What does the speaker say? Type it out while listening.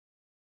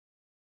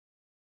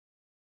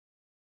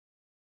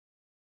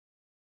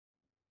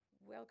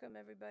Welcome,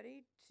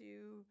 everybody,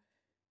 to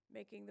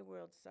Making the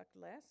World Suck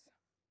Less.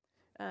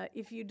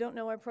 If you don't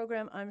know our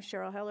program, I'm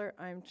Cheryl Heller.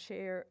 I'm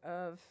chair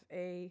of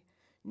a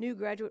new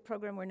graduate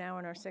program. We're now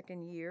in our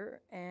second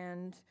year,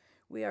 and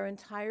we are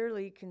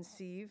entirely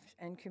conceived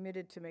and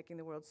committed to making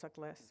the world suck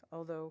less,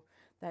 although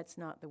that's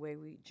not the way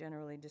we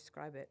generally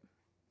describe it.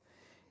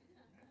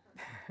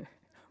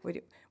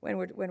 When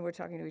we're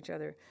talking to each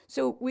other.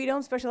 So we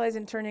don't specialize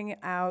in turning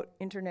out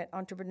internet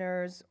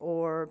entrepreneurs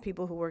or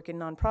people who work in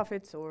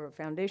nonprofits or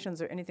foundations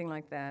or anything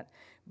like that,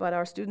 but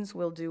our students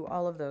will do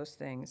all of those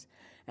things.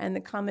 And the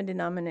common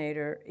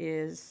denominator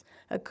is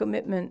a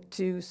commitment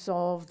to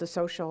solve the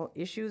social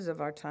issues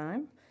of our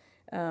time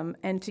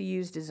and to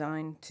use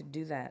design to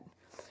do that.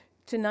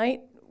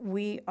 Tonight,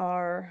 we've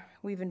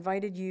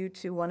invited you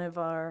to one of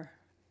our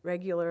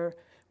regular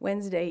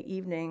Wednesday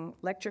evening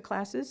lecture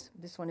classes.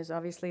 This one is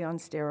obviously on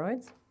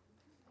steroids.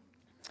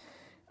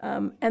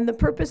 And the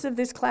purpose of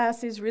this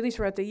class is really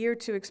throughout the year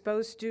to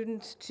expose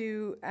students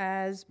to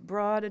as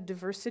broad a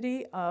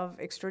diversity of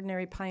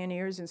extraordinary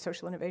pioneers in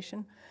social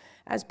innovation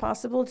as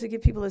possible, to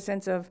give people a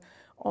sense of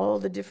all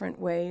the different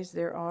ways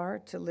there are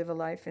to live a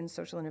life in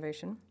social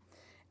innovation.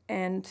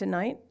 And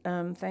tonight,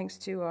 thanks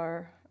to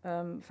our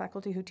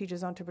faculty who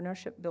teaches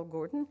entrepreneurship, Bill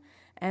Gordon,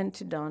 and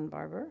to Don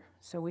Barber,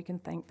 so we can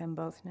thank them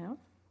both now.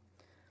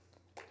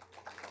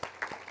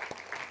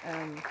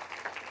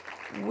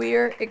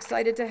 We're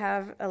excited to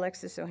have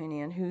Alexis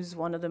Ohanian, who's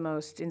one of the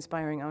most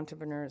inspiring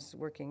entrepreneurs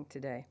working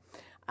today.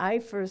 I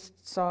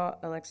first saw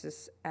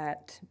Alexis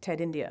at TED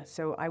India,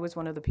 so I was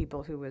one of the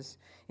people who was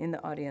in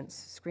the audience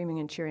screaming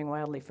and cheering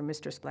wildly for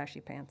Mr.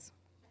 Splashy Pants.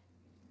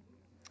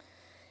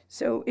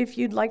 So if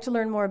you'd like to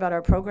learn more about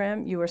our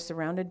program, you are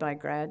surrounded by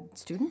grad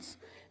students,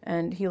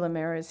 and Hila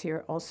Mehra is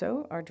here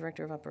also, our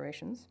Director of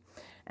Operations.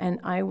 And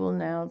I will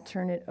now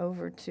turn it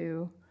over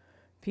to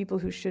people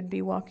who should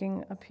be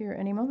walking up here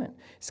any moment.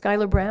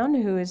 Schuyler Brown,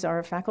 who is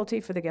our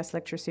faculty for the guest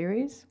lecture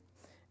series,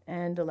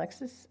 and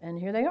Alexis, and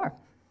here they are.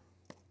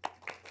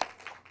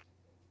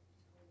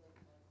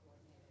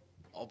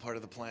 All part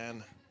of the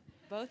plan.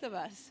 Both of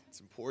us.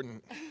 It's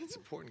important. It's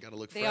important. Got to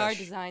look fresh. They are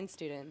design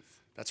students.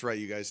 That's right,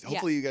 you guys.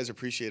 Hopefully you guys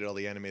appreciated all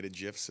the animated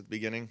GIFs at the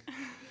beginning.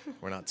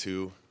 We're not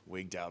too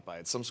wigged out by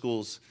it. Some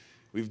schools,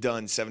 we've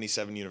done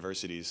 77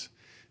 universities.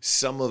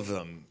 Some of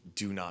them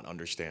do not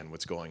understand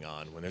what's going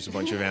on when there's a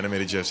bunch of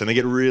animated GIFs, and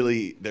they're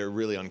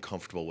really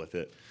uncomfortable with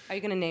it. Are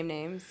you going to name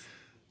names?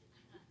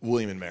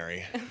 William and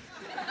Mary.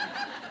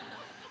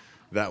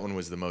 That one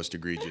was the most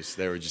egregious.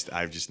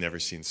 I've just never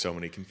seen so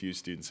many confused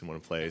students in one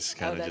place.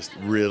 Kind of just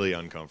really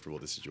uncomfortable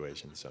with the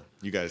situation. So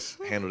you guys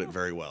handled it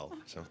very well.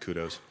 So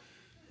kudos.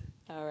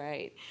 All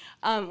right.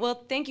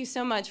 Well, thank you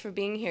so much for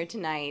being here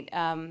tonight.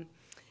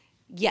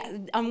 Yeah,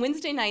 on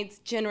Wednesday nights,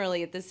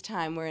 generally at this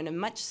time, we're in a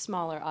much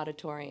smaller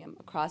auditorium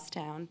across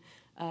town,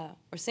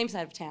 or same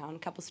side of town, a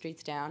couple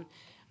streets down.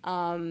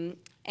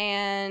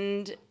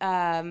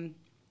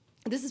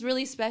 This is a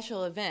really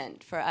special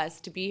event for us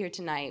to be here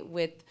tonight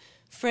with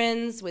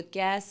friends, with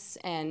guests,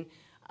 and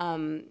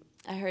I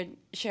heard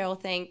Cheryl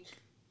thank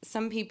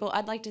some people.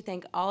 I'd like to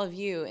thank all of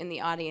you in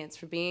the audience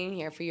for being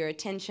here, for your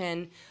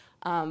attention,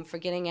 for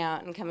getting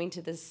out and coming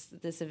to this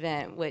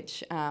event,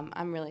 which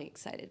I'm really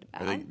excited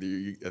about.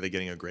 Are they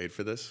getting a grade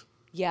for this?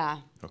 Yeah.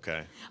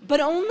 Okay. But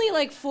only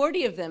like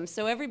 40 of them,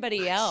 so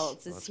everybody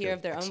else is here good.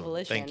 of their own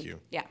volition. Thank you.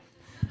 Yeah.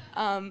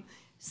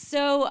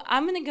 So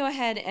I'm going to go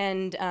ahead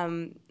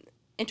and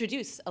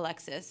introduce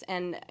Alexis.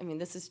 And I mean,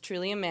 this is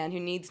truly a man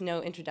who needs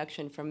no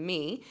introduction from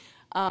me.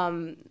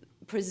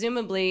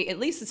 Presumably, at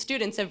least the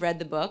students have read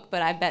the book,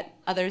 but I bet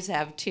others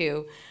have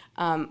too.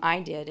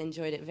 I did,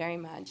 enjoyed it very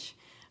much.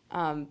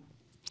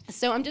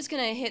 So I'm just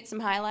going to hit some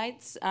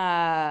highlights.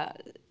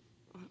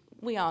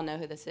 We all know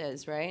who this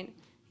is, right?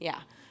 Yeah.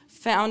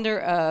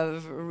 Founder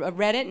of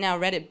Reddit, now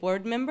Reddit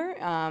board member.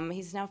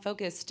 He's now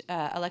focused,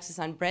 Alexis,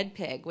 on Bread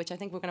Pig, which I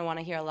think we're going to want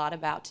to hear a lot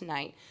about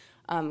tonight,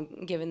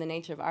 given the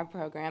nature of our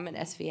program at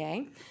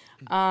SVA.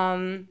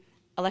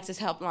 Alexis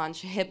helped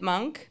launch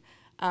HipMonk,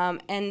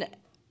 and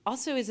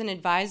also is an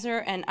advisor,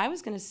 and I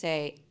was going to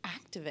say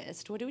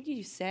activist. What would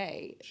you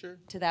say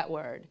to that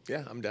word?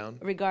 Yeah, I'm down.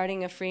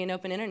 Regarding a free and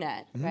open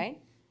internet, right?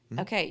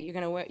 Okay, you're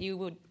going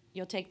to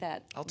you'll take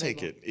that. I'll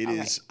take it. It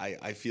is. Right.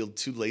 I feel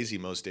too lazy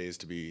most days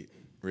to be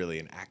really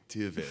an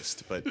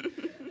activist, but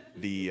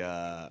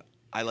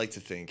I like to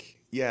think,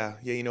 yeah,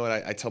 you know what?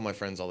 I tell my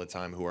friends all the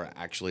time who are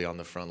actually on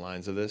the front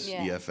lines of this,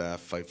 EFF,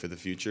 Fight for the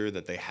Future,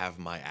 that they have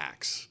my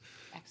axe.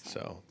 Excellent.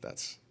 So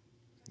that's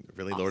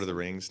really awesome. Lord of the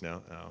Rings?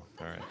 No? Oh,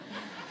 all right.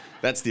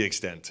 That's the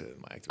extent to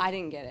my activism. I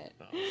didn't get it.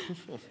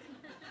 Oh.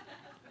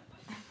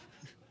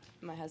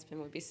 My husband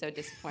would be so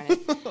disappointed.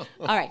 All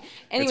right.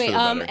 Anyway,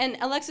 and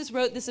Alexis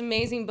wrote this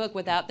amazing book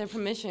without their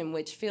permission,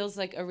 which feels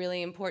like a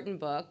really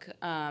important book.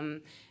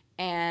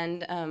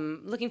 And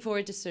looking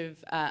forward to sort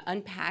of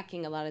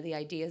unpacking a lot of the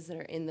ideas that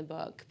are in the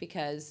book,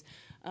 because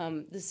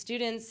the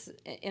students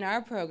in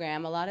our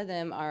program, a lot of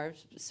them are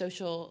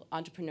social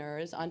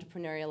entrepreneurs,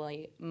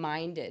 entrepreneurially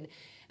minded.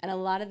 And a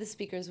lot of the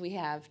speakers we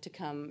have to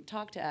come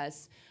talk to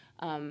us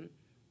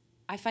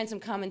I find some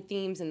common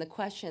themes in the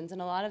questions,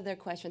 and a lot of their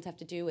questions have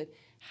to do with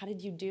how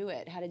did you do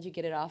it? How did you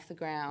get it off the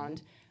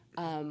ground?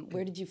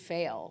 Where did you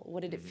fail?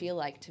 What did it feel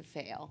like to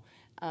fail?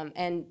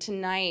 And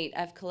tonight,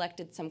 I've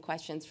collected some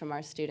questions from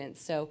our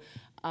students, so,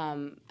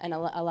 and a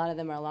lot of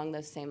them are along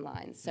those same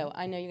lines. So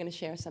I know you're going to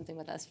share something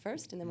with us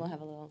first, and then we'll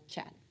have a little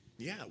chat.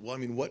 Yeah, well, I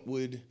mean, what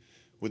would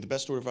the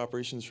best order of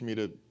operations for me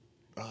to,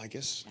 I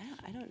guess?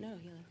 I don't know.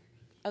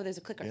 Oh, there's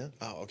a clicker. Yeah?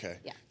 Oh, okay.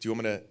 Yeah. Do you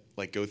want me to,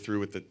 like, go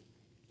through with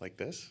like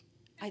this?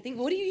 I think,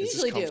 what do you Is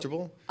usually this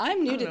comfortable? do?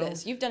 I'm new to know.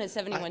 this. You've done it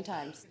 71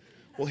 times.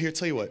 Well, here,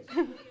 tell you what.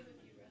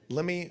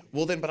 Let me,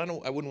 well then, but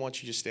I wouldn't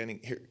want you just standing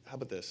here. How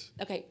about this?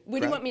 Okay, where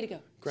do you want me to go?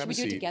 Grab Should we a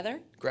do it seat. together?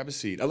 Grab a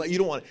seat. You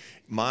don't want,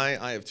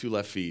 I have 2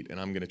 left feet, and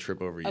I'm going to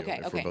trip over you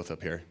if we're both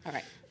up here. All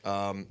right.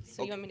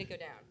 So you want me to go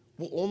down?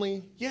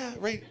 Well, yeah,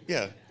 right,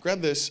 yeah.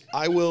 Grab this.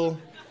 I will,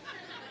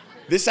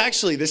 this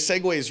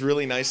segues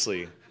really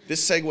nicely.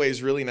 This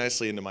segues really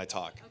nicely into my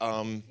talk.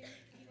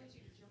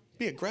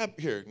 Yeah, grab,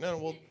 here. No,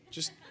 we'll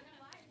just,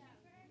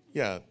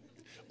 yeah.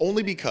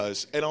 Only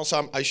because, and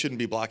also I shouldn't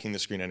be blocking the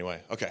screen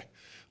anyway. Okay,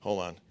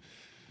 hold on.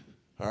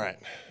 All right.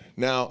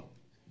 Now,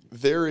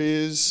 there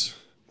is,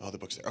 the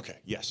book's there. Okay,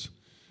 yes.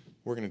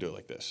 We're going to do it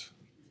like this,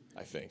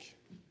 I think.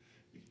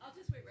 I'll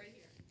just wait right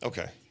here.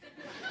 Okay.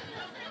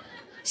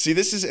 See,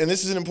 this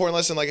is an important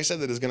lesson, like I said,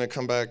 that is going to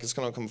come back, it's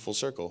going to come full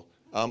circle.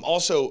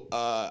 Also,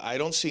 I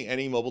don't see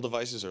any mobile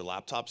devices or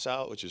laptops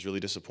out, which is really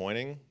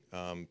disappointing.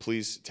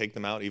 Please take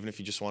them out, even if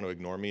you just want to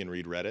ignore me and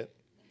read Reddit.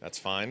 That's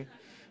fine.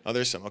 Oh,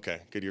 there's some.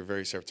 Okay, good. You're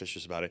very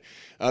surreptitious about it.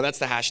 That's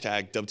the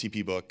hashtag,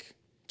 WTPBook.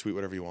 Tweet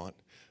whatever you want,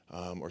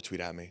 or tweet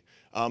at me.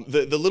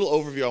 The little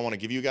overview I want to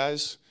give you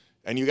guys,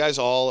 and you guys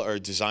all are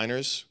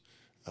designers,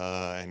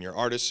 and you're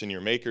artists, and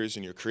you're makers,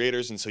 and you're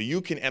creators, and so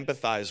you can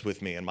empathize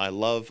with me and my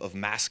love of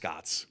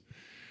mascots,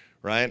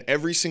 right?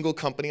 Every single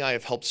company I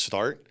have helped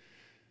start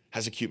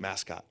has a cute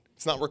mascot.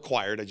 It's not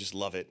required. I just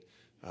love it.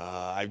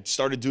 I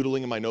started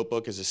doodling in my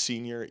notebook as a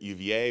senior at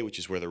UVA, which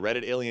is where the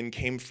Reddit alien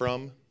came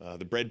from.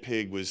 The bread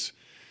pig was,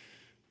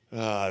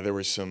 there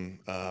was some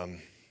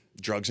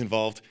drugs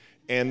involved.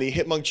 And the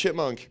Hipmunk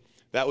Chipmunk,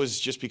 that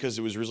was just because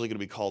it was originally going to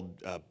be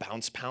called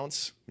Bounce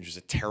Pounce, which is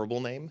a terrible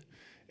name.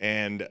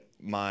 And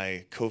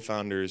my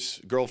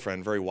co-founder's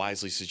girlfriend very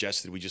wisely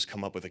suggested we just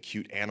come up with a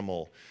cute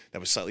animal that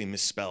was slightly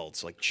misspelled,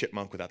 so like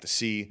chipmunk without the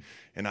C,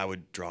 and I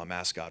would draw a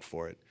mascot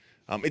for it.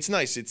 It's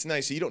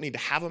nice. You don't need to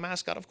have a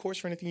mascot, of course,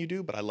 for anything you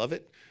do, but I love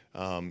it.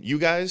 You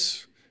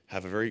guys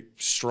have a very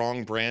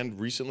strong brand,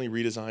 recently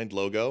redesigned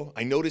logo.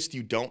 I noticed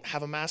you don't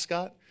have a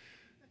mascot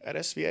at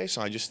SVA,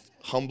 so I just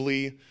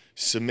humbly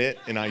submit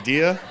an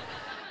idea.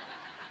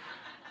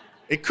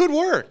 It could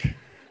work.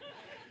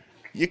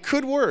 It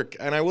could work.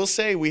 And I will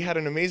say we had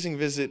an amazing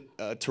visit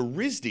to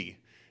RISD,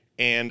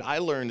 and I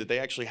learned that they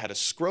actually had a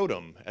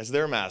scrotum as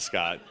their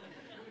mascot.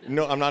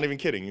 No, I'm not even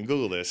kidding. You can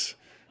Google this.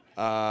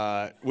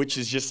 Which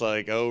is just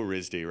like, oh,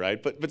 RISD,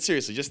 right? But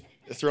seriously, just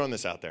throwing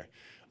this out there.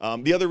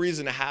 The other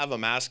reason to have a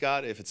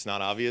mascot, if it's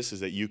not obvious,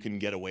 is that you can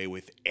get away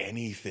with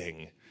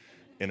anything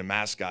in a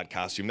mascot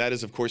costume. That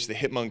is, of course, the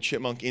Hipmunk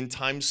Chipmunk in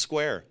Times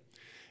Square.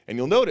 And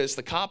you'll notice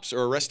the cops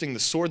are arresting the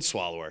sword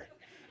swallower.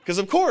 Because,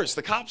 of course,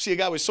 the cops see a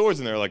guy with swords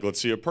and they're like, let's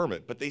see a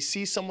permit. But they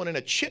see someone in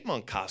a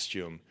chipmunk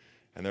costume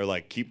and they're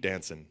like, keep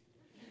dancing.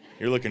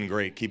 You're looking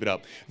great. Keep it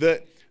up.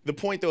 The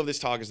point, though, of this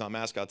talk is not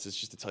mascots. It's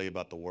just to tell you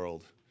about the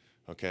world.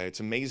 Okay, it's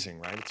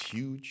amazing, right? It's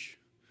huge.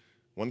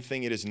 One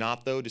thing it is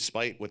not, though,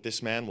 despite what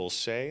this man will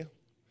say,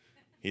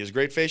 he has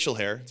great facial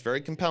hair. It's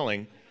very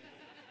compelling,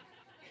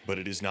 but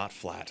it is not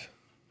flat.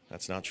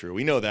 That's not true.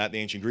 We know that. The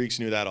ancient Greeks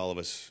knew that. All of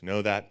us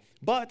know that.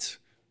 But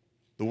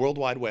the World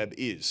Wide Web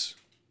is.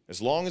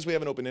 As long as we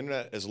have an open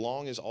internet, as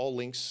long as all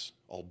links,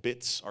 all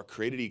bits are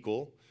created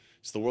equal,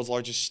 it's the world's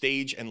largest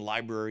stage and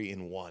library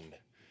in one.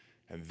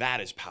 And that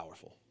is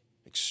powerful,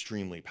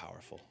 extremely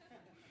powerful.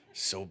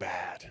 So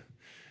bad.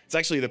 It's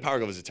actually, the power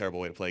glove is a terrible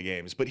way to play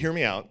games, but hear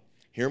me out.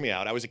 Hear me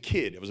out. I was a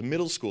kid. I was a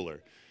middle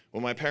schooler.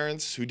 When my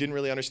parents, who didn't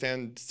really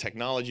understand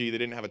technology, they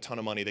didn't have a ton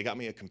of money, they got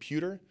me a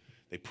computer.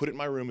 They put it in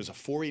my room as a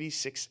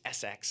 486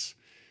 SX,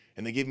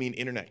 and they gave me an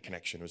internet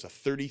connection. It was a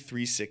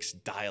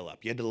 33.6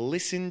 dial-up. You had to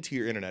listen to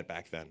your internet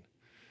back then.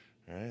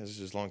 All right, this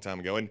was a long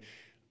time ago. And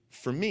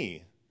for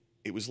me,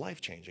 it was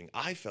life-changing.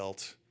 I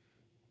felt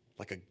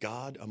like a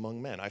god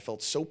among men. I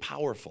felt so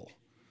powerful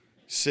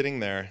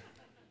sitting there.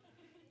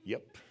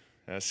 Yep.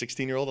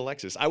 16-year-old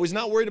Alexis. I was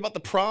not worried about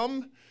the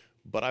prom,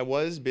 but I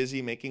was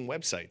busy making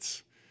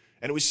websites.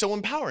 And it was so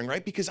empowering,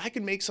 right? Because I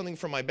could make something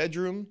from my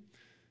bedroom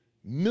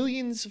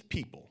millions of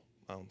people,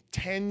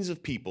 tens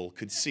of people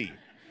could see,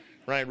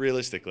 right,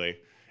 realistically.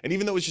 And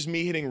even though it was just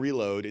me hitting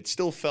reload, it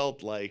still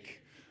felt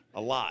like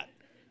a lot.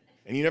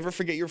 And you never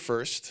forget your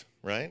first,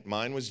 right?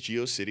 Mine was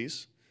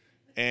GeoCities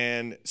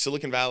and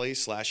Silicon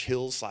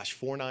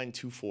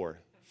Valley/Hills/4924,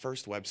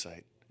 first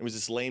website. It was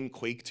this lame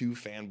Quake 2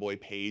 fanboy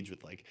page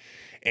with like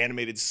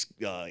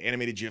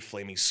animated GIF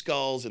flaming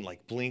skulls and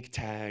like blink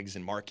tags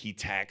and marquee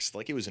text.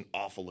 Like it was an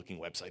awful looking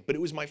website, but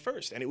it was my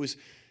first and it was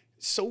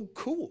so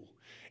cool.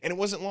 And it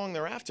wasn't long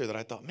thereafter that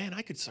I thought, man,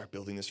 I could start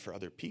building this for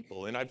other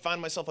people. And I'd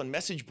find myself on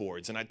message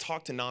boards, and I'd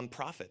talk to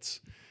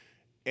nonprofits.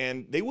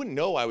 And they wouldn't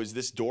know I was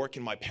this dork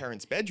in my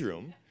parents'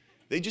 bedroom.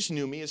 They just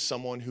knew me as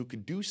someone who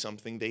could do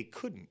something they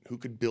couldn't, who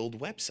could build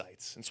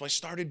websites. And so I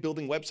started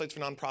building websites for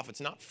nonprofits,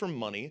 not for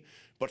money,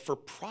 but for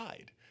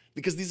pride.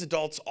 Because these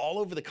adults all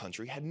over the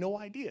country had no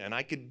idea, and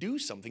I could do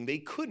something they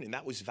couldn't, and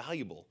that was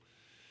valuable.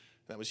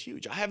 That was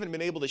huge. I haven't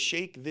been able to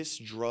shake this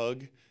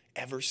drug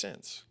ever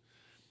since.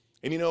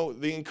 And you know,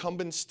 the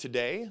incumbents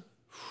today,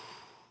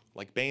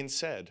 like Bain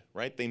said,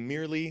 right? They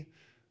merely,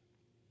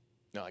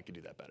 no, I could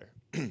do that better.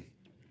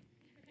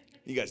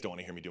 You guys don't want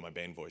to hear me do my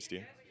Bain voice, do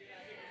you?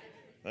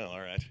 Well,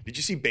 all right. Did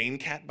you see Bain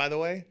Cat, by the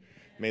way?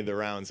 Made the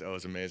rounds. Oh, it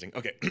was amazing.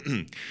 Okay.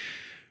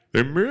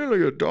 They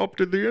merely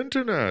adopted the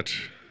internet.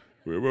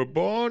 We were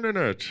born in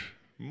it,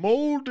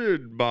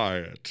 molded by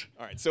it.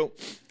 All right, so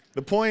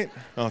the point,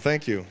 oh,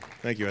 thank you.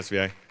 Thank you,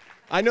 SVA.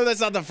 I know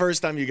that's not the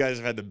first time you guys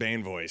have had the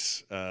Bain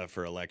voice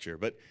for a lecture,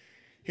 but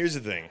here's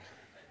the thing.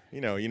 You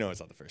know it's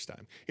not the first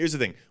time. Here's the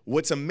thing.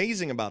 What's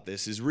amazing about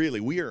this is really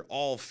we are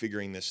all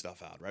figuring this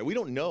stuff out, right? We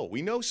don't know.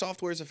 We know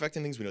software is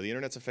affecting things. We know the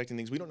internet's affecting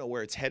things. We don't know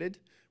where it's headed.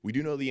 We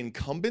do know the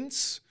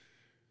incumbents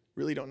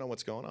really don't know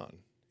what's going on.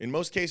 In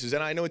most cases,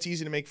 and I know it's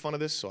easy to make fun of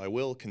this, so I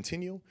will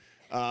continue.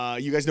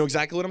 You guys know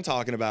exactly what I'm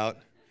talking about.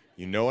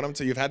 You know what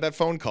you've had that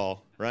phone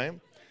call, right?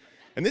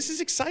 And this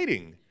is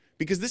exciting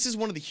because this is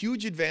one of the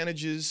huge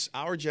advantages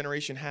our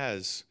generation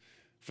has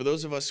for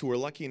those of us who are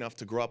lucky enough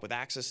to grow up with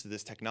access to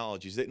this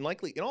technology. That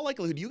in all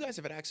likelihood, you guys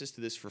have had access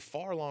to this for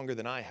far longer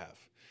than I have.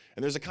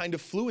 And there's a kind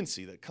of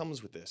fluency that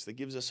comes with this that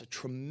gives us a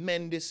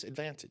tremendous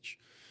advantage.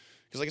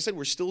 Because like I said,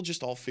 we're still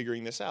just all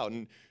figuring this out.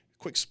 And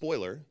quick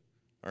spoiler,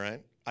 all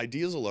right,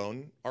 ideas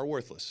alone are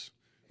worthless.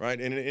 Right?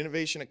 In an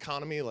innovation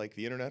economy like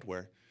the internet,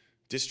 where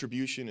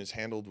distribution is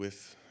handled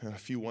with a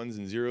few ones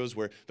and zeros,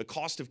 where the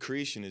cost of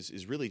creation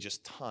is really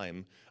just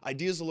time,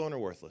 ideas alone are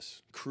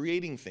worthless.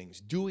 Creating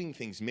things, doing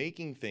things,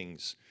 making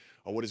things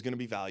are what is going to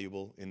be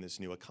valuable in this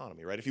new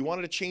economy. Right? If you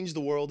wanted to change the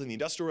world in the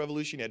Industrial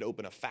Revolution, you had to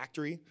open a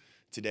factory.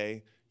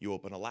 Today, you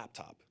open a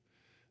laptop.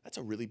 That's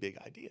a really big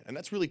idea. And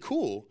that's really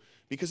cool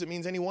because it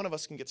means any one of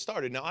us can get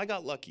started. Now, I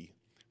got lucky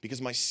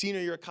because my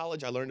senior year of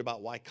college, I learned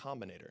about Y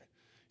Combinator.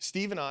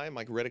 Steve and I,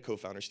 my Reddit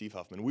co-founder, Steve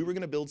Huffman, we were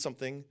going to build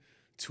something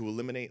to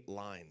eliminate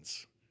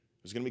lines.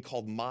 It was going to be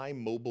called My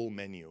Mobile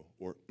Menu,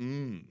 or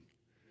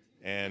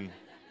And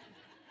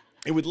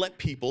it would let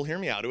people, hear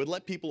me out, it would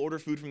let people order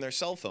food from their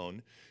cell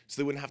phone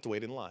so they wouldn't have to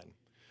wait in line.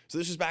 So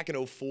this was back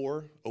in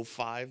 04,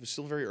 05, it was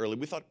still very early.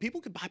 We thought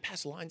people could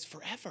bypass lines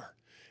forever.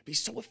 It'd be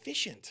so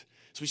efficient.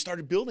 So we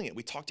started building it.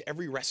 We talked to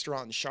every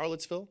restaurant in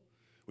Charlottesville.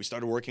 We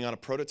started working on a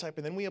prototype,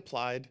 and then we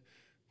applied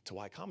to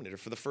Y Combinator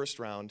for the first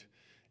round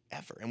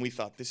ever. And we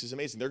thought, this is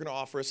amazing. They're going to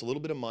offer us a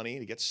little bit of money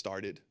to get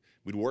started.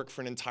 We'd work for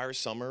an entire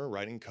summer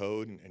writing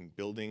code and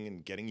building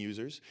and getting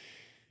users.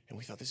 And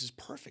we thought, this is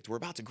perfect. We're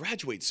about to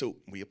graduate. So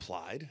we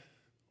applied.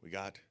 We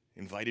got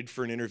invited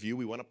for an interview.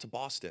 We went up to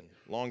Boston.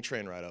 Long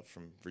train ride up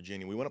from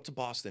Virginia. We went up to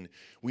Boston.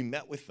 We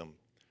met with them.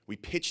 We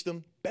pitched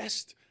them.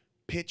 Best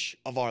pitch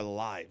of our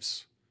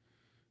lives.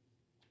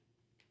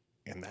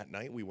 And that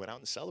night, we went out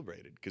and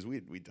celebrated because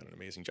we'd done an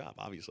amazing job,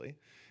 obviously.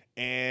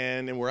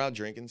 And we're out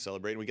drinking,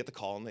 celebrating. We get the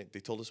call, and they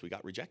told us we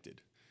got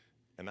rejected.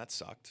 And that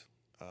sucked.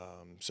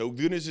 So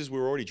the good news is we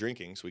were already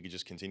drinking, so we could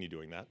just continue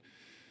doing that.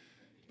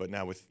 But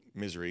now with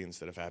misery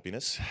instead of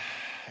happiness.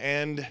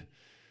 And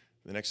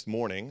the next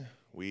morning,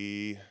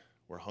 we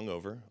were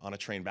hungover on a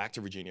train back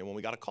to Virginia when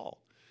we got a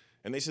call.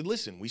 And they said,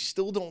 listen, we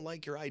still don't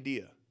like your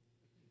idea.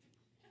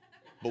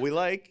 But we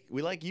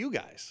like you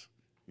guys.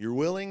 You're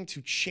willing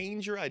to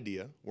change your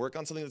idea, work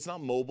on something that's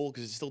not mobile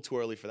because it's still too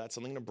early for that,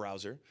 something in a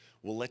browser.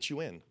 We'll let you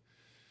in.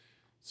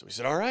 So we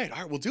said, all right,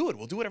 we'll do it.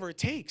 We'll do whatever it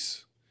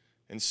takes.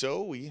 And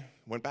so we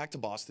went back to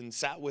Boston,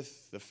 sat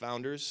with the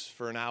founders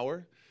for an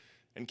hour,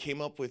 and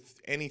came up with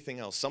anything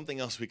else, something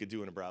else we could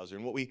do in a browser.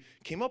 And what we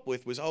came up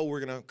with was, we're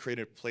going to create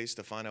a place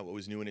to find out what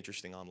was new and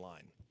interesting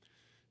online.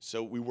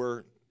 So we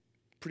were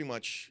pretty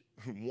much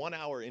 1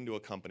 hour into a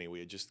company we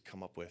had just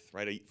come up with,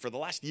 right? For the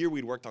last year,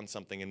 we'd worked on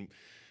something, and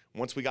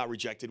once we got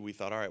rejected, we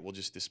thought, all right, we'll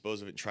just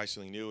dispose of it and try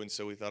something new. And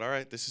so we thought, all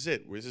right, this is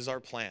it. This is our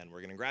plan.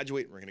 We're going to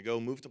graduate. We're going to go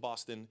move to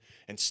Boston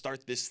and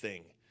start this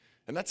thing.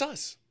 And that's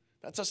us.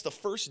 That's us the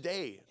first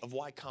day of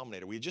Y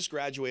Combinator. We had just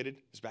graduated.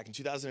 It was back in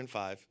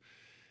 2005.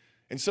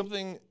 And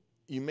something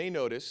you may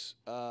notice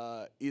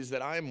is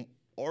that I'm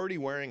already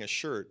wearing a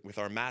shirt with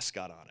our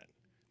mascot on it.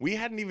 We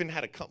hadn't even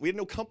had we had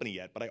no company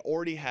yet, but I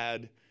already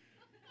had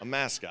a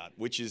mascot,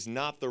 which is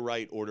not the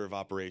right order of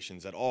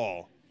operations at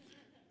all.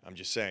 I'm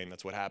just saying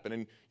that's what happened.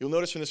 And you'll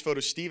notice from this photo,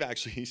 Steve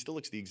actually, he still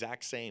looks the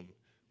exact same,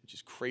 which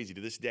is crazy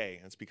to this day.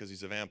 That's because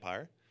he's a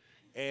vampire.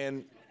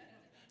 And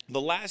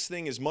the last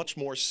thing is much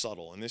more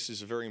subtle, and this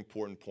is a very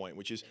important point,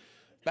 which is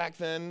back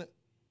then,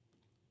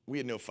 we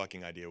had no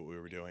fucking idea what we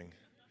were doing.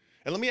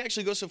 And let me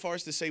actually go so far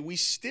as to say we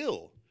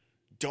still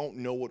don't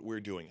know what we're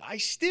doing. I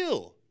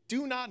still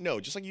do not know,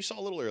 just like you saw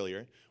a little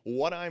earlier,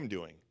 what I'm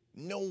doing.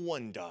 No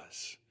one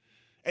does.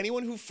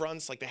 Anyone who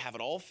fronts like they have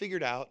it all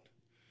figured out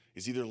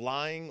is either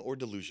lying or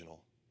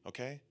delusional,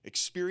 okay?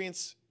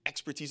 Experience,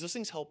 expertise, those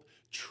things help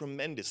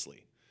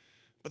tremendously.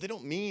 But they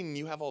don't mean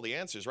you have all the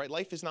answers, right?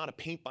 Life is not a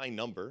paint by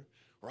number.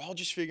 We're all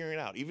just figuring it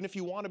out, even if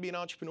you want to be an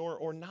entrepreneur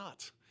or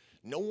not.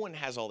 No one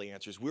has all the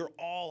answers. We're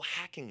all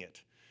hacking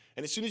it.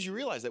 And as soon as you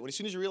realize that, as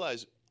soon as you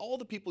realize all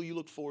the people you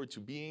look forward to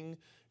being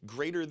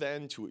greater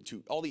than,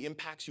 to all the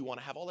impacts you want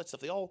to have, all that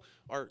stuff, they all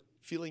are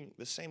feeling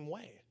the same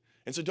way.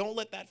 And so don't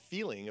let that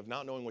feeling of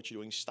not knowing what you're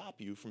doing stop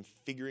you from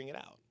figuring it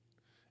out.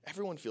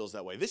 Everyone feels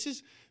that way. This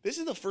is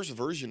the first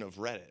version of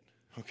Reddit,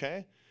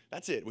 okay?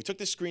 That's it. We took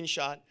this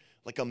screenshot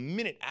like a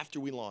minute after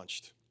we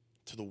launched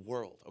to the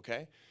world,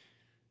 okay?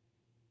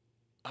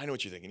 I know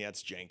what you're thinking. Yeah,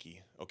 it's janky,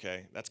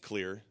 okay? That's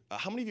clear.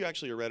 How many of you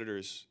actually are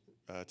Redditors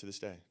to this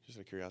day? Just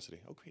out of curiosity.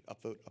 Oh, great.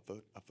 Upvote,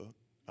 upvote, upvote,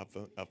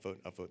 upvote, upvote,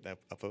 upvote,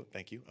 upvote.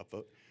 Thank you,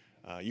 upvote.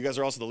 You guys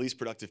are also the least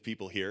productive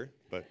people here,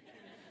 but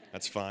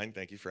that's fine.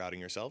 Thank you for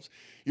outing yourselves.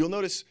 You'll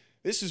notice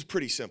this is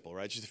pretty simple,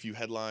 right? Just a few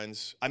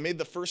headlines. I made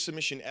the first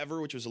submission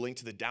ever, which was a link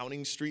to the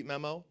Downing Street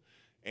memo.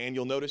 And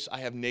you'll notice I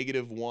have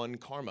 -1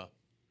 karma.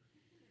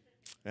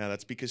 Yeah,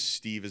 that's because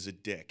Steve is a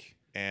dick.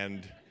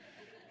 And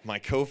my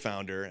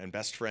co-founder and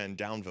best friend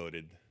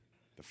downvoted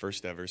the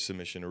first ever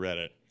submission to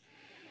Reddit.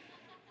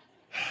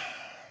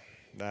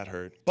 That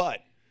hurt.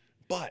 But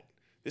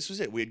this was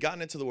it. We had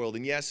gotten into the world,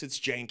 and yes, it's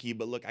janky,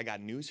 but look, I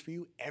got news for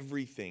you.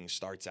 Everything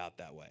starts out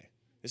that way.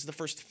 This is the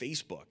first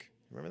Facebook.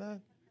 Remember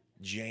that?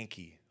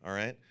 Janky, all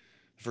right?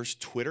 First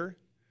Twitter.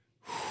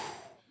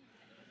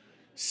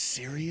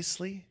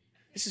 Seriously?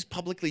 This is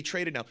publicly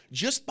traded now.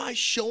 Just by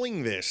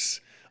showing this,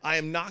 I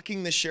am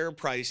knocking the share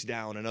price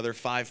down another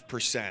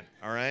 5%,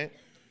 all right?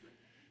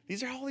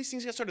 These are all these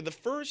things that got started. The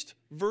first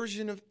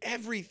version of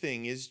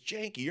everything is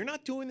janky. You're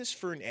not doing this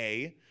for an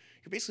A.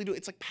 You're basically doing,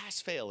 it's like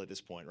pass-fail at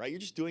this point, right? You're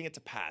just doing it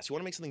to pass. You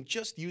want to make something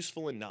just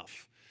useful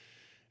enough.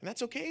 And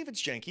that's okay if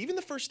it's janky. Even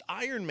the first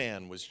Iron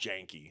Man was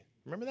janky.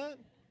 Remember that?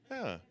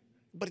 Yeah.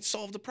 But it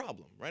solved a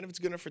problem, right? If it's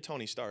good enough for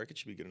Tony Stark, it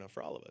should be good enough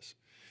for all of us.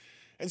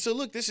 And so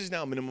look, this is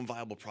now minimum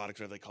viable product,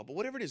 whatever they call it, but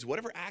whatever it is,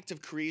 whatever act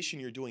of creation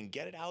you're doing,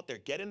 get it out there.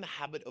 Get in the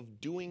habit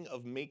of doing,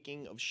 of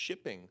making, of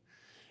shipping.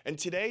 And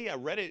today,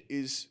 Reddit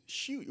is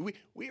huge.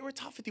 We're a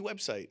top 50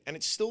 website, and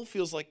it still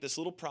feels like this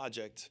little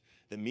project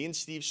that me and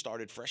Steve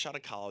started fresh out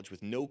of college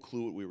with no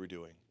clue what we were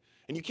doing.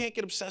 And you can't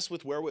get obsessed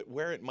with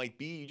where it might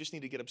be. You just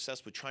need to get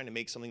obsessed with trying to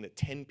make something that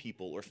 10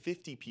 people or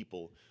 50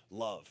 people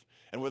love.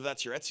 And whether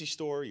that's your Etsy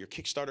store, your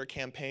Kickstarter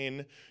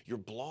campaign, your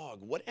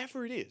blog,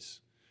 whatever it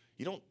is,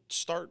 you don't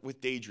start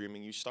with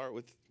daydreaming. You start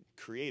with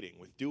creating,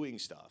 with doing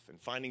stuff and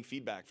finding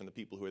feedback from the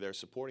people who are there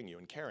supporting you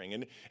and caring.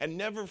 And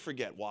never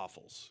forget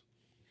waffles.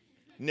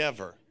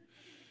 Never.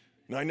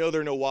 Now, I know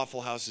there are no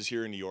Waffle Houses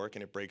here in New York,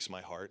 and it breaks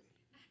my heart.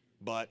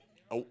 But,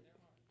 oh,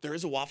 there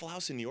is a Waffle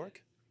House in New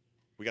York?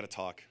 We got to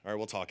talk. All right,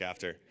 we'll talk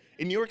after.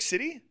 In New York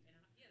City?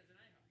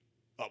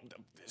 Oh,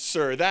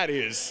 sir, that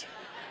is.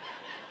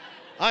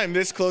 I am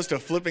this close to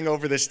flipping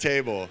over this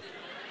table.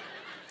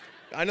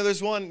 I know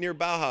there's one near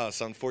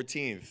Bauhaus on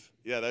 14th.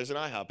 Yeah, there's an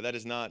IHOP, but that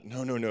is not,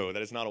 no,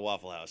 that is not a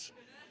Waffle House.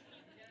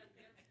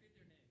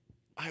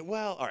 All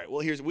right,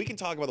 well, we can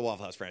talk about the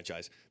Waffle House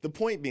franchise. The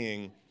point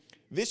being,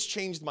 this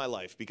changed my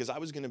life because I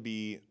was going to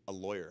be a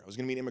lawyer. I was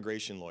going to be an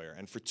immigration lawyer.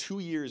 And for 2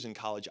 years in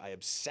college, I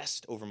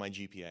obsessed over my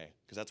GPA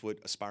because that's what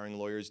aspiring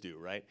lawyers do,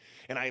 right?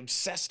 And I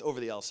obsessed over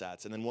the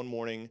LSATs. And then one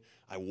morning,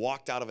 I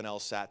walked out of an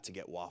LSAT to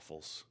get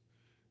waffles.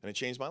 And it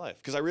changed my life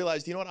because I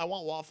realized, you know what? I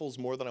want waffles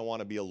more than I want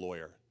to be a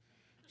lawyer.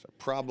 So I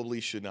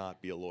probably should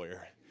not be a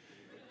lawyer.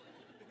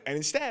 And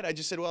instead, I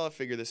just said, well, I'll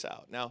figure this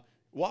out. Now,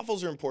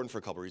 waffles are important for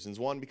a couple reasons.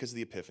 One, because of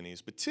the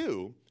epiphanies. But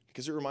two,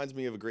 because it reminds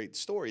me of a great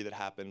story that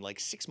happened like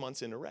 6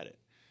 months into Reddit.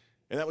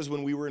 And that was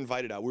when we were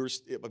invited out. We were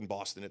in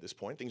Boston at this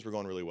point. Things were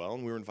going really well.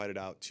 And we were invited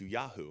out to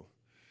Yahoo.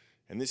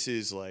 And this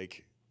is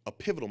like a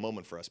pivotal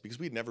moment for us because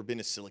we had never been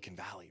to Silicon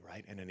Valley,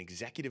 right? And an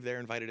executive there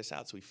invited us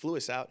out. So he flew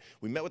us out.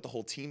 We met with the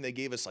whole team. They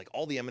gave us like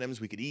all the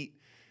M&Ms we could eat.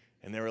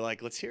 And they were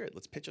like, let's hear it.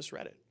 Let's pitch us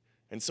Reddit.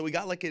 And so we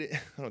got like,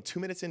 2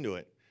 minutes into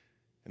it.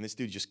 And this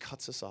dude just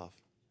cuts us off.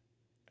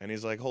 And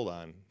he's like, hold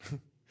on.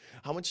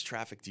 How much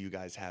traffic do you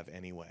guys have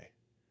anyway?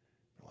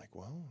 We're like,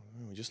 well,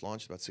 we just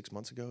launched about 6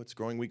 months ago. It's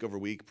growing week over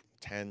week,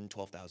 10,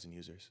 12,000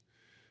 users.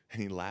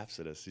 And he laughs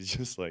at us. He's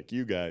just like,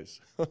 you guys.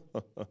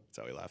 That's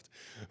how he laughed.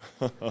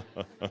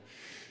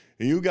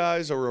 You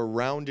guys are a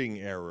rounding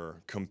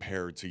error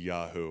compared to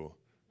Yahoo.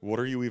 What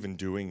are you even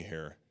doing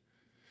here?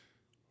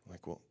 I'm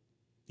like, well,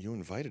 you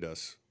invited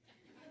us.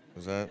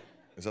 Is that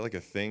like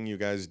a thing you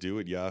guys do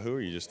at Yahoo?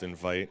 Or you just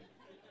invite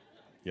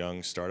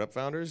young startup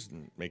founders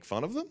and make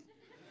fun of them?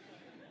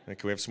 Like,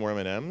 can we have some more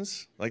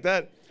M&Ms? Like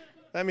that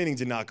meeting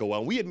did not go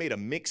well. We had made a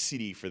mix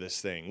CD for this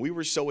thing. We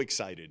were so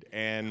excited,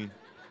 and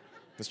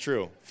it's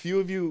true. Few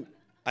of you,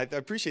 I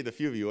appreciate the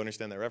few of you who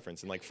understand that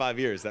reference. In like 5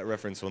 years, that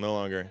reference will no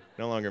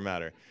longer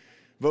matter.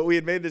 But we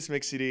had made this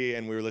mix CD,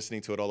 and we were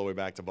listening to it all the way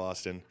back to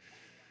Boston.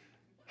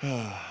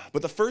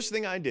 But the first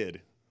thing I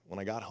did when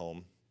I got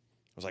home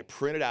was I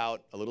printed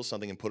out a little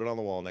something and put it on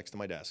the wall next to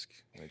my desk.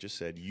 And it just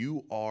said,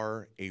 you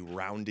are a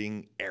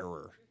rounding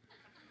error.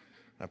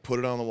 I put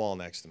it on the wall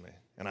next to me.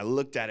 And I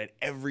looked at it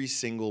every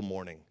single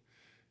morning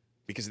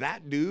because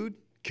that dude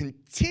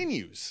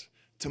continues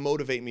to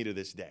motivate me to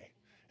this day.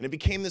 And it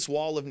became this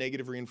wall of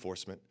negative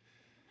reinforcement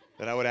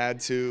that I would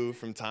add to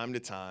from time to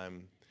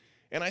time.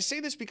 And I say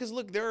this because,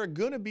 look, there are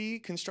going to be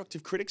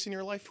constructive critics in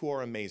your life who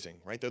are amazing,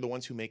 right? They're the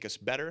ones who make us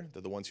better.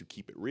 They're the ones who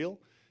keep it real.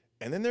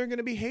 And then there are going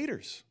to be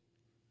haters.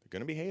 They're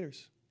going to be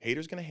haters.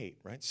 Haters going to hate,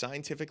 right?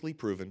 Scientifically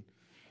proven.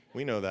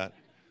 We know that.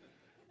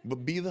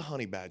 But be the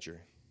honey badger.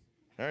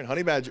 All right,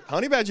 honey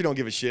badger don't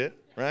give a shit,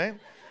 right?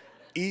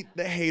 Eat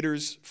the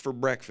haters for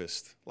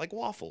breakfast, like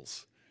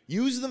waffles.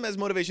 Use them as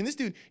motivation. This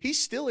dude, he's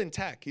still in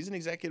tech. He's an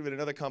executive at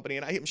another company,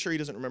 and I'm sure he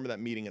doesn't remember that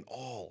meeting at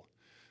all.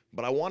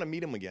 But I want to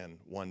meet him again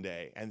one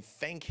day and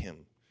thank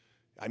him.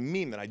 I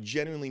mean that. I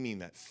genuinely mean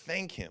that.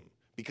 Thank him,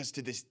 because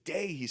to this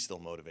day, he still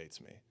motivates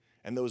me.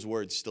 And those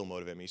words still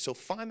motivate me. So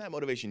find that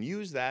motivation.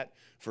 Use that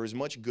for as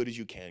much good as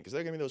you can, because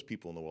there are going to be those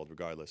people in the world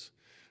regardless.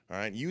 All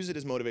right? Use it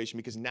as motivation,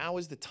 because now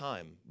is the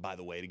time, by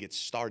the way, to get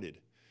started.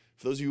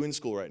 For those of you in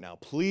school right now,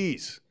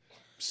 please, I'm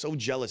so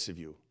jealous of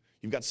you.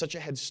 You've got such a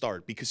head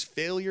start, because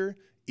failure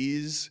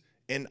is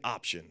an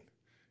option.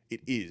 It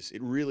is.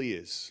 It really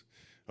is.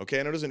 Okay,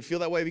 I know it doesn't feel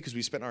that way because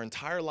we spent our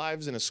entire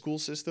lives in a school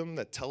system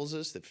that tells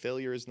us that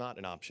failure is not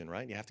an option,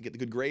 right? You have to get the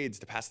good grades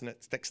to pass the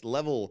next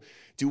level,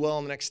 do well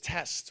on the next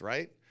test,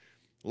 right?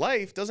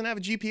 Life doesn't have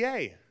a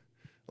GPA.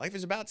 Life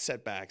is about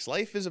setbacks.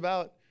 Life is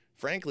about,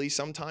 frankly,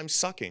 sometimes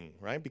sucking,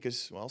 right?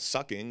 Because, well,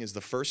 sucking is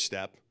the first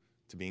step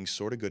to being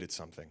sort of good at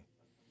something,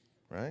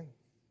 right?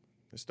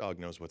 This dog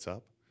knows what's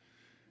up.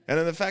 And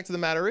then the fact of the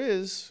matter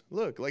is,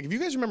 look, like if you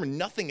guys remember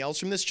nothing else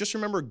from this, just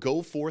remember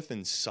go forth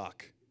and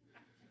suck.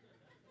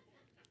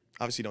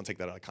 Obviously, don't take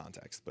that out of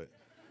context, but,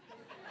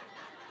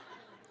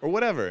 or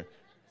whatever.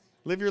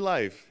 Live your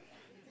life.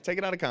 Take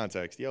it out of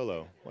context,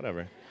 YOLO,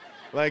 whatever.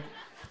 Like,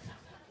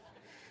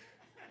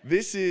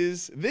 this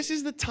is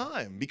the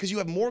time, because you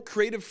have more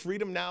creative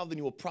freedom now than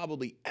you will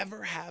probably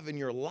ever have in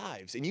your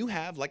lives. And you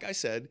have, like I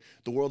said,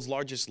 the world's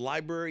largest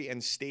library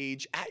and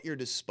stage at your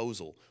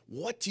disposal.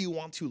 What do you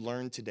want to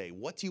learn today?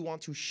 What do you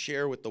want to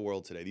share with the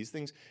world today? These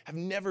things have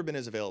never been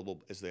as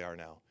available as they are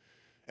now.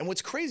 And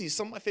what's crazy is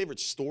some of my favorite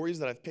stories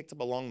that I've picked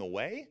up along the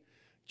way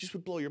just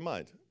would blow your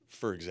mind.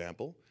 For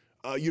example,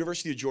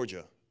 University of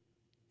Georgia,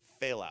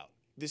 fail out.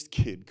 This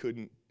kid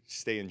couldn't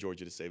stay in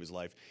Georgia to save his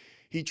life.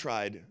 He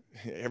tried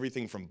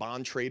everything from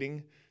bond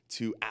trading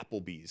to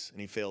Applebee's,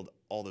 and he failed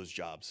all those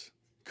jobs.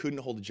 Couldn't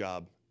hold a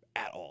job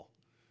at all.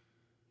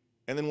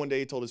 And then one day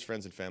he told his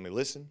friends and family,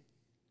 listen,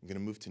 I'm going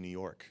to move to New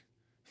York.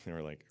 And they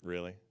were like,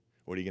 really?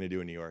 What are you going to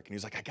do in New York? And he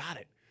was like, I got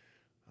it.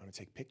 I'm going to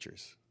take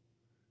pictures.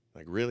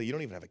 Like, really? You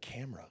don't even have a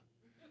camera.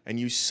 And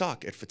you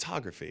suck at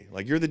photography.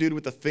 Like, you're the dude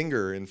with the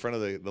finger in front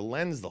of the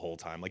lens the whole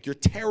time. Like, you're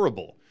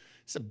terrible.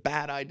 It's a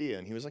bad idea.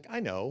 And he was like,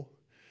 I know.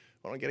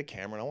 I want to get a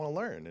camera and I want to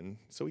learn. And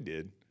so he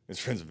did. His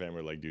friends and family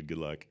were like, dude, good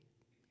luck.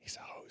 He's a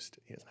host.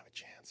 He doesn't have a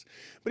chance.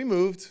 But he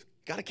moved,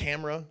 got a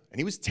camera, and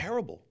he was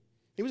terrible.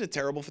 He was a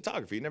terrible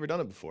photographer. He'd never done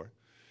it before.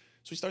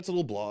 So he starts a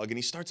little blog, and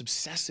he starts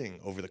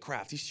obsessing over the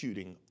craft. He's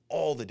shooting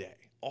all the day,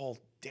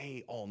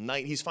 all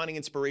night. He's finding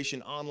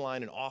inspiration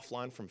online and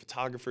offline from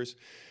photographers.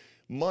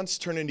 Months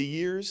turn into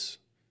years,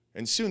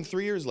 and soon,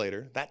 3 years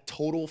later, that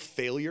total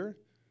failure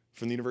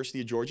from the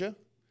University of Georgia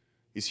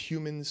is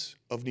Humans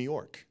of New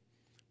York.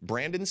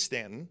 Brandon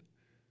Stanton,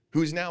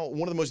 who is now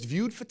one of the most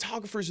viewed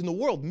photographers in the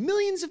world.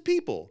 Millions of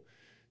people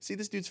see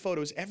this dude's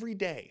photos every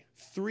day.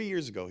 3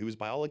 years ago, he was,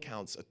 by all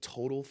accounts, a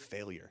total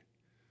failure.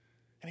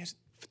 And he was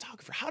a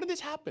photographer. How did this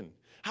happen?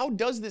 How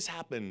does this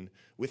happen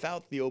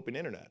without the open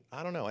internet?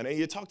 I don't know. And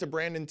you talk to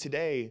Brandon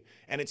today,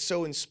 and it's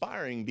so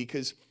inspiring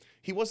because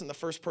he wasn't the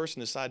first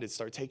person to decide to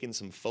start taking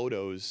some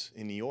photos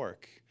in New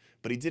York,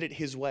 but he did it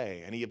his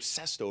way, and he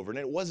obsessed over it, and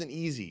it wasn't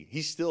easy.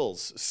 He's still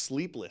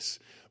sleepless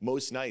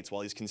most nights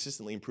while he's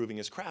consistently improving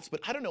his crafts,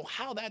 but I don't know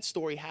how that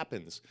story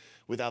happens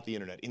without the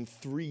internet. In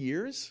 3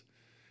 years,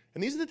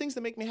 and these are the things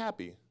that make me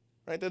happy,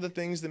 right? They're the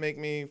things that make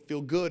me feel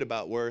good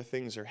about where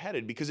things are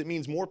headed, because it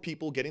means more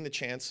people getting the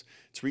chance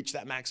to reach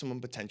that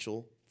maximum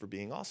potential for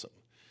being awesome.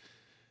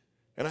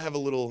 And I have a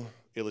little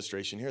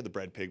illustration here, the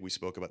bread pig. We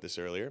spoke about this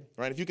earlier,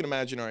 right? If you can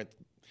imagine, all right,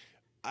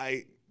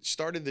 I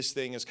started this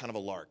thing as kind of a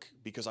lark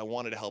because I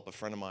wanted to help a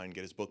friend of mine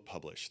get his book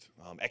published.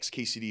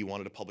 XKCD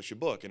wanted to publish a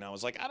book, and I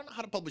was like, I don't know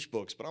how to publish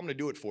books, but I'm going to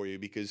do it for you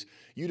because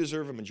you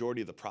deserve a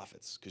majority of the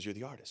profits because you're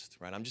the artist,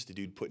 right? I'm just a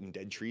dude putting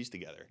dead trees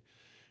together.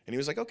 And he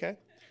was like, okay.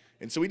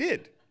 And so we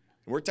did. It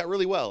worked out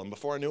really well, and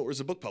before I knew it, was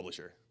a book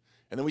publisher.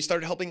 And then we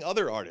started helping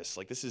other artists.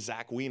 Like, this is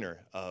Zach Wiener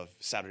of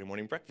Saturday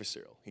Morning Breakfast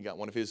Cereal. He got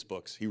one of his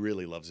books. He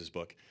really loves his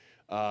book.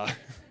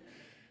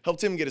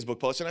 Helped him get his book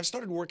published, and I've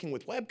started working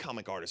with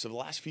webcomic artists over the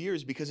last few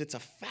years because it's a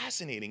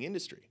fascinating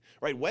industry,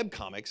 right?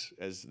 Webcomics,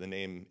 as the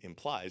name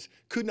implies,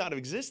 could not have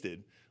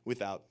existed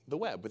without the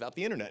web, without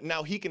the internet.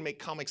 Now he can make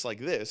comics like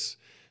this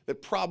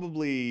that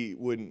probably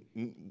wouldn't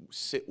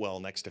sit well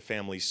next to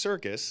Family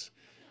Circus.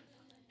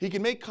 He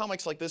can make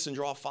comics like this and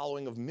draw a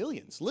following of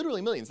millions,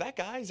 literally millions. That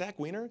guy, Zach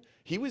Wiener,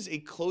 he was a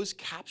closed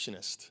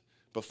captionist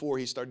before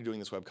he started doing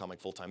this webcomic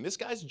full-time. This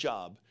guy's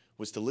job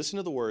was to listen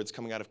to the words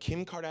coming out of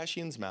Kim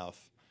Kardashian's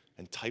mouth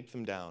and type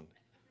them down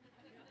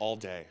all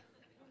day.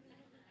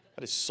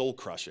 That is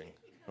soul-crushing,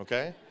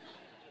 okay?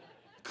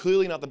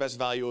 Clearly not the best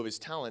value of his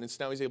talent, and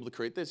so now he's able to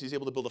create this. He's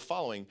able to build a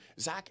following.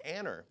 Zach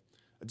Anner,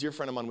 a dear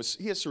friend of mine,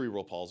 he has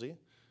cerebral palsy,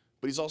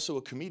 but he's also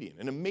a comedian,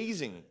 an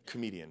amazing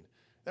comedian.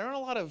 There aren't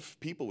a lot of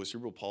people with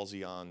cerebral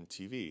palsy on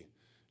TV.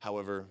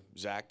 However,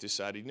 Zach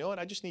decided, you know what,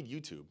 I just need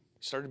YouTube.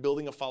 He started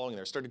building a following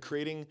there, started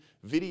creating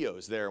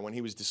videos there when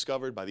he was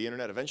discovered by the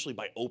internet, eventually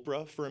by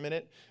Oprah for a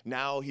minute.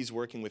 Now he's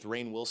working with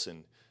Rainn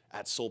Wilson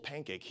at Soul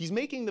Pancake. He's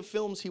making the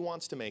films he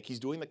wants to make. He's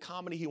doing the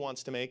comedy he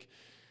wants to make.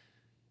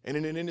 And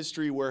in an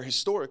industry where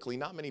historically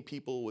not many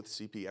people with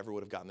CP ever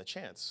would have gotten the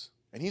chance.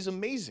 And he's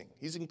amazing.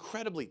 He's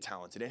incredibly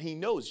talented. And he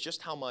knows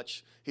just how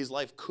much his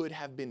life could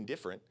have been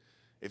different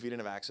if he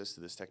didn't have access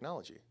to this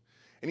technology.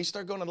 And he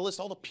started going on the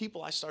list, all the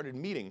people I started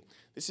meeting.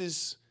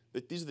 These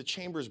are the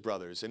Chambers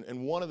brothers.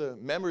 And one of the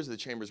members of the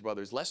Chambers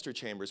brothers, Lester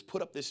Chambers,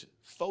 put up this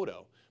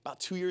photo about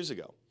 2 years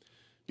ago.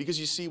 Because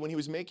you see, when he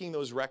was making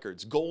those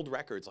records, gold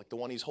records like the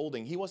one he's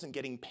holding, he wasn't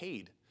getting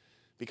paid.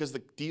 Because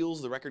the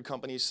deals the record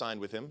companies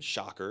signed with him,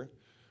 shocker,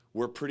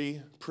 were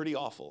pretty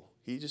awful.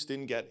 He just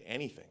didn't get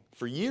anything.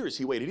 For years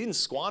he waited. He didn't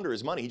squander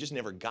his money. He just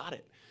never got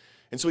it.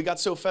 And so he got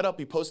so fed up,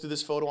 he posted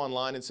this photo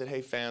online and said,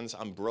 hey fans,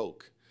 I'm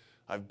broke.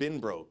 I've been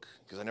broke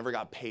because I never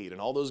got paid.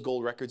 And all those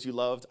gold records you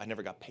loved, I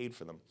never got paid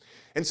for them.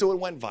 And so it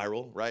went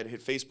viral, right? It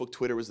hit Facebook,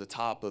 Twitter was the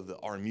top of the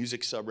Our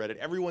Music subreddit.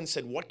 Everyone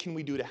said, what can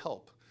we do to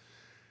help?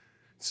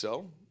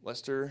 So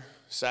Lester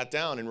sat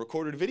down and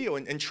recorded a video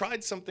and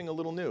tried something a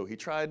little new. He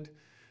tried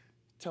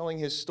telling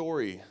his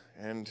story,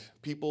 and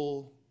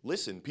people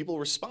listened. People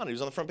responded. He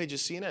was on the front page of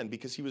CNN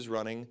because he was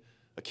running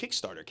a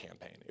Kickstarter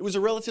campaign. It was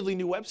a relatively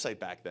new website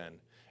back then.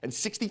 And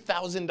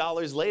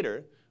 $60,000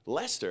 later,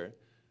 Lester,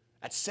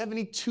 at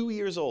 72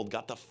 years old,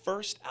 got the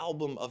first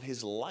album of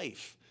his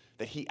life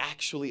that he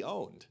actually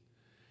owned.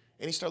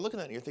 And you start looking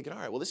at it and you're thinking, all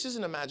right, well, this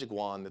isn't a magic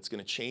wand that's going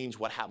to change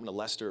what happened to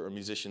Lester or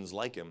musicians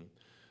like him,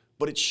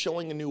 but it's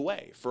showing a new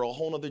way for a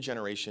whole other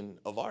generation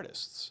of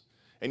artists.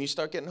 And you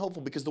start getting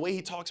hopeful because the way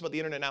he talks about the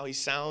internet now, he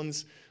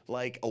sounds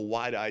like a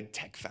wide-eyed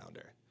tech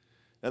founder.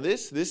 Now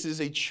this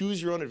is a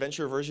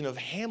choose-your-own-adventure version of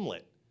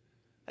Hamlet.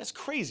 That's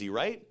crazy,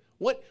 right?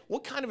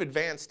 What kind of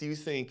advance do you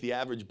think the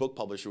average book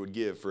publisher would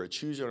give for a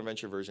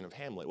choose-your-own-adventure version of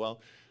Hamlet? Well,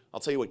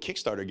 I'll tell you what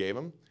Kickstarter gave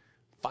him,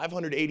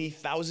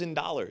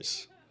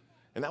 $580,000.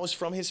 And that was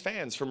from his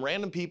fans, from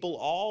random people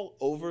all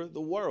over the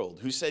world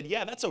who said,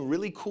 yeah, that's a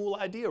really cool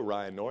idea,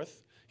 Ryan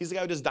North. He's the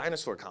guy who does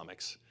dinosaur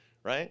comics,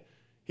 right?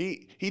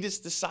 He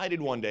just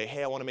decided one day,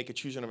 hey, I want to make a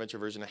choose-your-own-adventure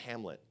version of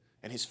Hamlet.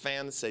 And his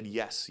fans said,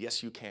 yes,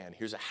 yes, you can.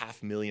 Here's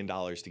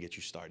 $500,000 to get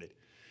you started,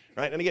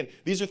 right? And again,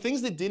 these are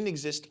things that didn't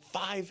exist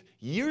 5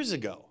 years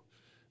ago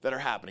that are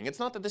happening. It's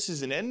not that this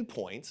is an end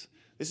point.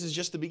 This is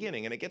just the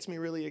beginning, and it gets me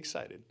really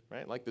excited,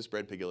 right? Like this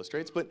bread pig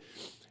illustrates. But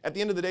at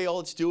the end of the day, all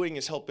it's doing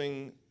is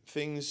helping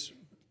things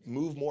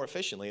move more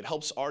efficiently. It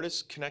helps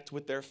artists connect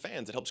with their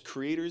fans. It helps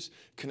creators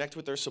connect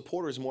with their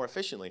supporters more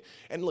efficiently.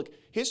 And look,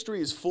 history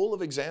is full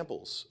of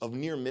examples of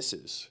near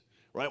misses,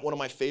 right? One of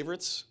my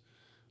favorites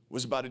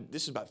was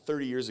this is about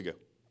 30 years ago,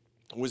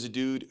 was a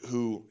dude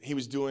who, he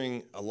was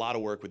doing a lot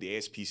of work with the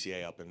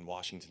ASPCA up in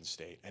Washington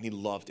State, and he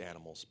loved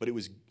animals, but it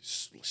was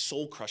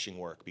soul-crushing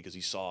work because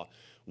he saw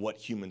what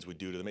humans would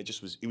do to them. It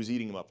was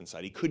eating him up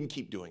inside. He couldn't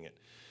keep doing it.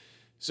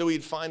 So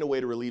he'd find a way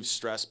to relieve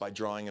stress by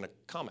drawing in a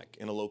comic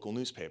in a local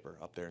newspaper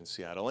up there in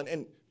Seattle,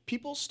 and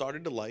people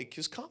started to like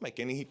his comic,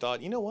 and he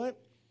thought, you know what,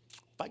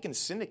 if I can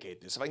syndicate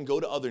this, if I can go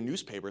to other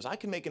newspapers, I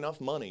can make enough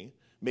money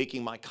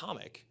making my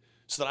comic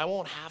so that I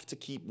won't have to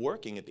keep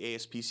working at the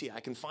ASPCA. I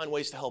can find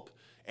ways to help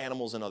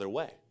animals another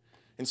way.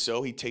 And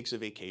so he takes a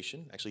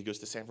vacation. Actually, he goes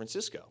to San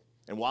Francisco.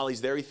 And while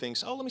he's there, he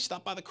thinks, oh, let me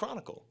stop by the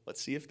Chronicle.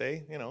 Let's see if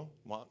they,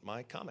 want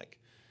my comic.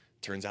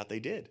 Turns out they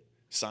did.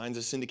 Signs a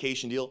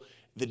syndication deal.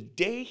 The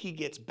day he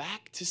gets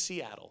back to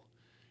Seattle,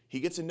 he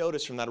gets a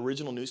notice from that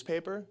original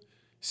newspaper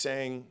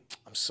saying,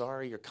 I'm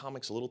sorry, your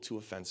comic's a little too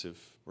offensive.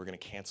 We're going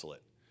to cancel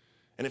it.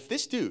 And if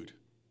this dude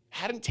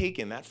hadn't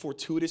taken that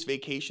fortuitous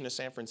vacation to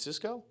San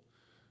Francisco,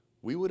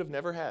 we would have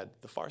never had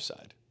The Far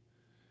Side.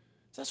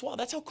 So that's wild.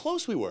 That's how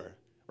close we were,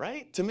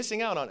 right? To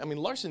missing out on,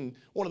 Larson,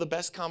 one of the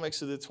best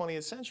comics of the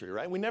 20th century,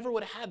 right? We never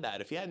would have had that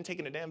if he hadn't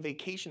taken a damn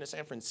vacation to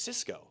San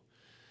Francisco.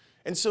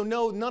 And so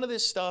no, none of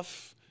this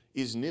stuff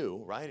is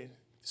new, right?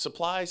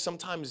 Supply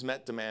sometimes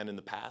met demand in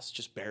the past,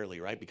 just barely,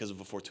 right? Because of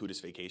a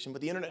fortuitous vacation.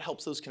 But the internet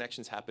helps those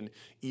connections happen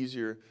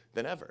easier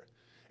than ever.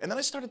 And then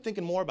I started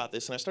thinking more about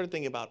this, and I started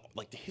thinking about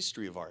like the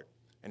history of art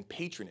and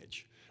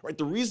patronage, right?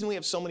 The reason we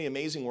have so many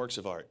amazing works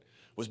of art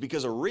was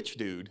because a rich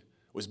dude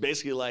was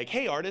basically like,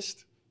 hey,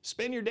 artist,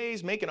 spend your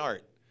days making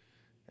art.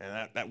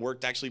 And that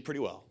worked actually pretty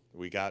well.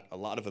 We got a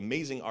lot of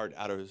amazing art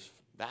out of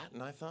that,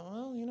 and I thought,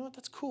 well, you know what,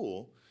 that's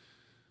cool.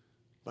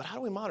 But how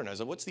do we modernize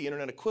it? What's the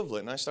internet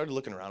equivalent? And I started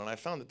looking around, and I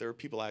found that there are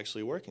people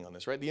actually working on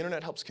this, right? The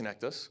internet helps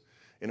connect us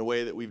in a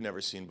way that we've never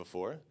seen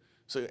before.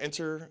 So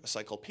enter a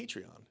site called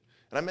Patreon.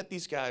 And I met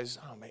these guys,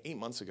 8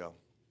 months ago.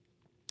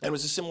 And it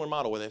was a similar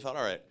model where they thought,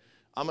 all right,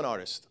 I'm an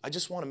artist. I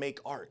just want to make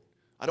art.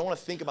 I don't want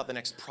to think about the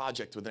next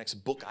project or the next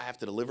book I have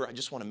to deliver. I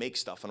just want to make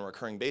stuff on a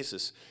recurring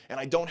basis. And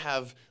I don't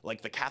have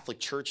like the Catholic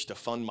Church to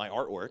fund my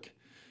artwork.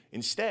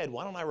 Instead,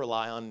 why don't I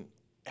rely on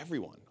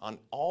everyone, on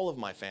all of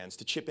my fans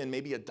to chip in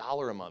maybe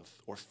 $1 a month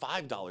or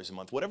 $5 a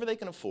month, whatever they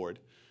can afford,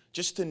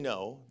 just to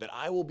know that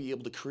I will be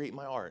able to create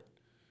my art.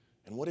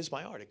 And what is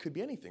my art? It could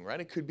be anything,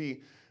 right? It could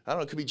be, I don't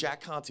know, it could be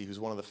Jack Conte, who's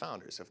one of the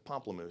founders of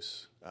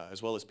Pomplamoose,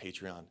 as well as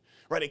Patreon,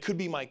 right? It could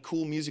be my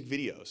cool music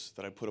videos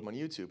that I put up on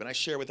YouTube and I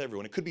share with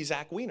everyone. It could be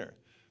Zach Wiener,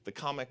 the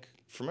comic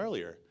from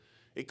earlier.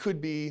 It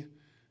could be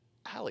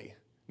Allie.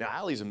 Now,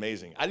 Allie's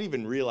amazing. I didn't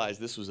even realize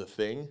this was a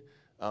thing,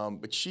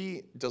 but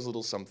she does a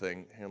little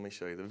something. Here, let me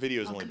show you. The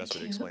video is the only best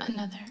way to explain it.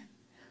 Another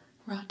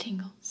Raw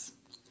Tingles.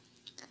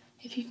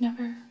 If you've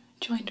never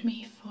joined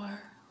me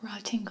for Raw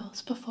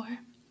Tingles before,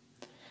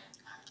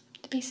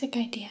 the basic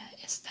idea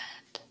is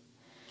that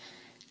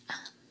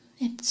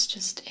it's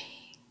just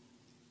a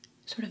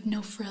sort of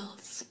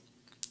no-frills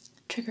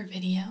trigger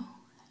video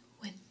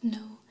with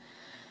no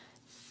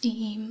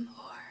theme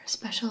or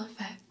special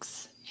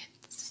effects.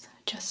 It's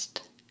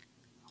just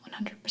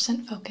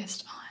 100%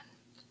 focused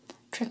on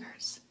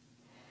triggers.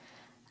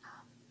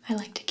 I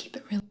like to keep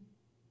it real.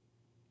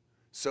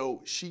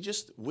 So she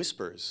just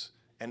whispers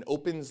and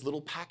opens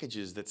little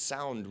packages that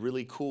sound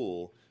really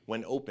cool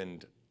when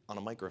opened on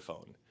a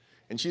microphone.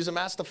 And she's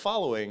amassed a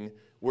following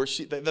where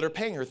that are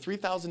paying her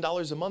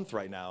 $3,000 a month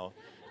right now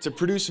to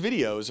produce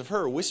videos of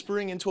her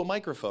whispering into a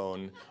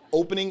microphone,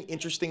 opening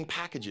interesting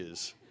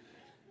packages.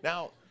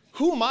 Now,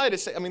 who am I to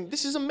say, I mean,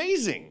 this is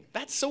amazing.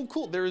 That's so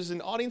cool. There is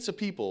an audience of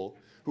people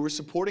who are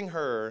supporting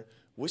her,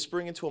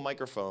 whispering into a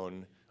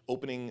microphone,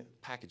 opening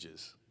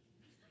packages.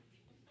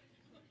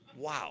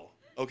 Wow,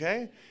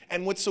 okay?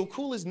 And what's so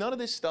cool is none of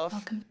this stuff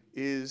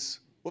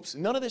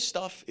none of this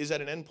stuff is at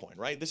an endpoint,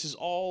 right? This is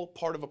all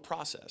part of a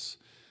process.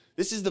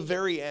 This is the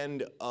very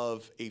end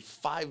of a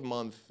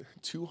 5-month,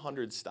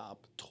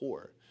 200-stop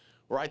tour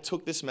where I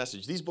took this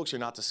message. These books are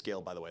not to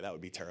scale, by the way. That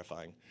would be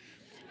terrifying.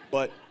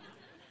 But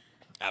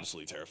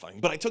absolutely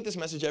terrifying. But I took this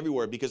message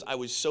everywhere because I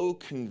was so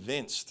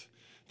convinced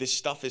this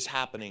stuff is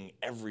happening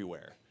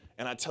everywhere.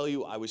 And I tell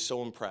you, I was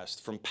so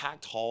impressed. From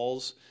packed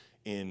halls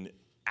in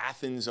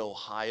Athens,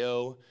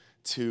 Ohio,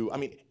 to, I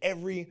mean,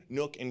 every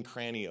nook and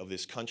cranny of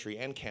this country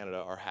and Canada,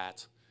 our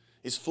hat,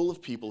 is full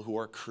of people who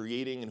are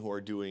creating and who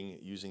are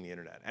using the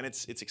internet. And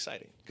it's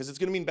exciting, because it's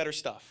gonna mean better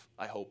stuff,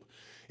 I hope.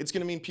 It's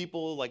gonna mean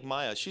people like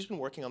Maya. She's been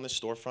working on this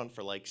storefront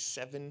for like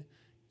 7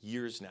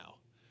 years now.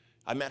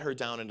 I met her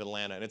down in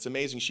Atlanta, and it's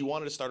amazing. She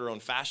wanted to start her own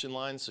fashion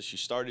line, so she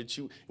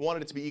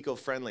wanted it to be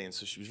eco-friendly, and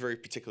so she was very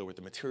particular with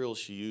the materials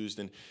she used,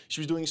 and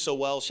she was doing so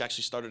well, she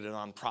actually started a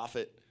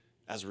nonprofit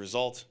as a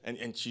result, and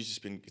it's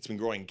been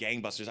growing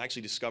gangbusters. I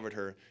actually discovered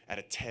her at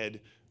a TED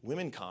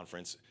Women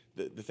Conference.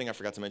 The thing I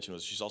forgot to mention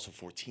was she's also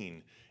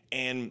 14.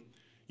 And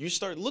you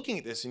start looking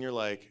at this and you're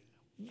like,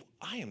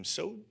 I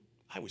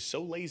was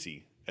so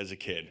lazy as a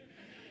kid,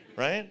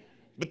 right?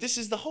 But this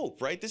is the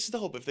hope, right? This is the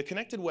hope. If the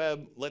connected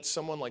web lets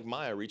someone like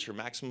Maya reach her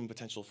maximum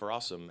potential for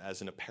awesome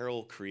as an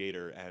apparel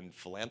creator and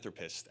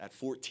philanthropist at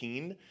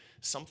 14,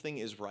 something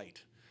is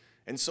right.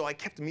 And so I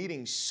kept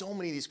meeting so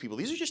many of these people.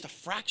 These are just a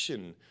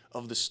fraction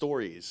of the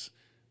stories.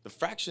 The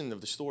fraction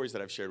of the stories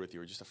that I've shared with you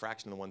are just a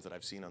fraction of the ones that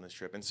I've seen on this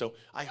trip. And so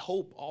I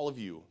hope all of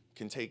you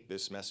can take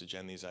this message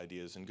and these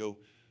ideas and go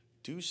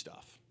do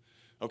stuff.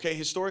 Okay,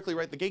 historically,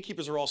 right, the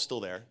gatekeepers are all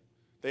still there.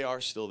 They are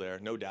still there,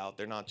 no doubt.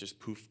 They're not just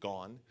poof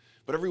gone.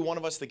 But every one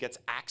of us that gets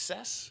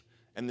access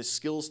and the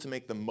skills to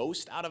make the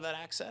most out of that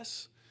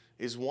access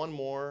is one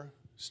more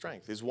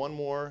strength, is one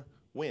more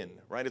win,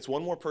 right? It's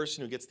one more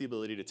person who gets the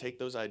ability to take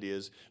those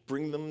ideas,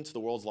 bring them to the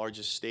world's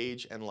largest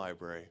stage and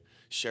library,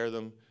 share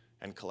them,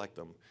 and collect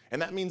them.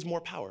 And that means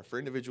more power for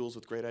individuals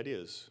with great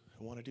ideas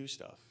who want to do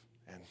stuff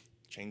and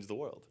change the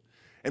world.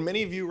 And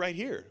many of you right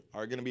here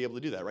are going to be able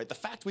to do that, right? The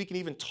fact we can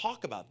even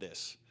talk about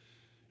this,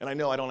 and I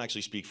know I don't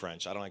actually speak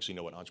French. I don't actually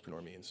know what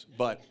entrepreneur means,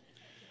 but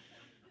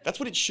that's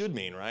what it should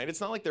mean, right?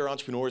 It's not like there are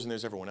entrepreneurs and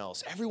there's everyone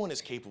else. Everyone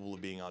is capable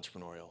of being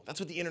entrepreneurial. That's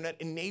what the internet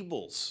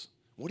enables.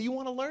 What do you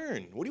want to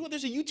learn? What do you want?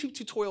 There's a YouTube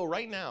tutorial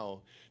right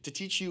now to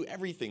teach you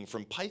everything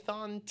from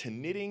Python to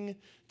knitting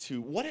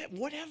to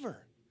whatever.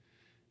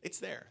 It's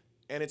there.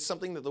 And it's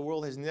something that the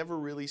world has never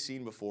really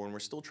seen before, and we're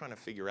still trying to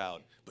figure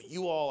out. But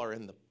you all are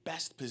in the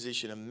best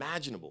position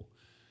imaginable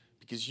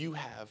because you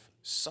have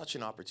such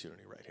an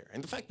opportunity right here.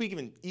 And the fact we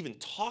can even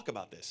talk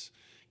about this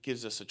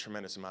gives us a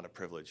tremendous amount of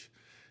privilege.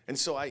 And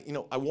so I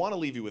want to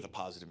leave you with a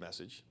positive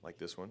message like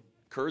this one.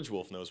 Courage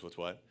Wolf knows what's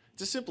what.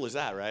 It's as simple as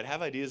that, right?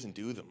 Have ideas and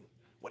do them.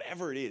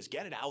 Whatever it is,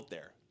 get it out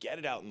there. Get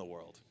it out in the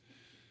world.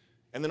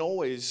 And then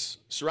always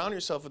surround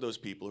yourself with those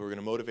people who are going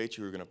to motivate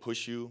you, who are going to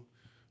push you,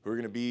 who are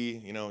going to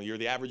be, you're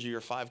the average of your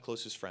 5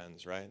 closest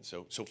friends, right?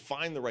 So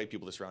find the right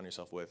people to surround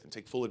yourself with and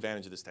take full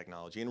advantage of this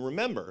technology. And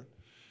remember,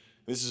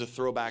 this is a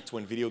throwback to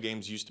when video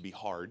games used to be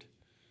hard.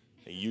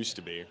 They used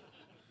to be,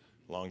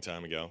 a long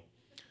time ago.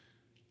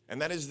 And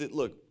that is that,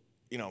 look,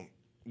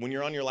 when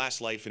you're on your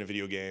last life in a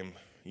video game,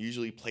 you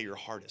usually play your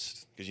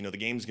hardest because the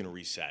game's going to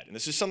reset. And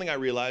this is something I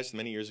realized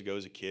many years ago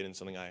as a kid and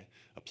something I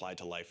applied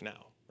to life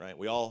now, right?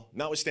 We all,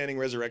 notwithstanding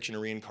resurrection or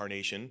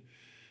reincarnation,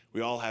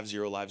 we all have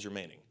 0 lives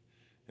remaining.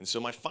 And so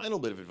my final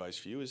bit of advice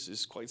for you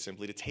is quite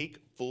simply to take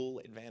full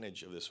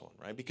advantage of this one,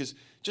 right? Because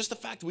just the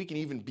fact that we can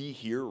even be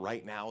here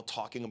right now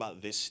talking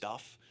about this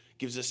stuff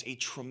gives us a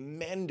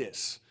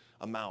tremendous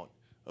amount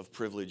of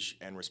privilege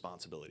and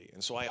responsibility.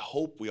 And so I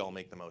hope we all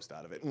make the most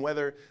out of it. And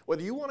whether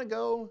you want to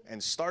go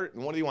and start,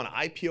 and whether you want to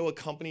IPO a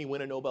company,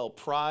 win a Nobel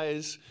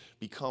Prize,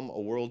 become a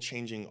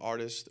world-changing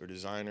artist or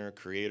designer,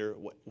 creator,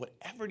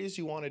 whatever it is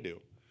you want to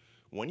do,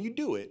 when you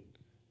do it,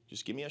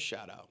 just give me a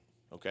shout out,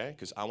 okay?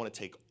 Because I want to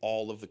take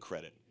all of the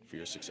credit for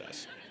your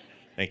success.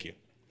 Thank you.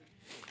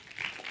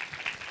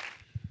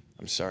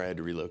 I'm sorry I had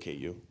to relocate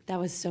you. That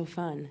was so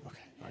fun. Okay,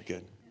 all right,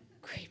 good.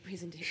 Great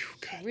presentation.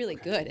 Really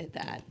good at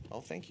that. Oh,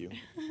 thank you.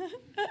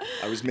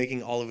 I was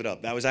making all of it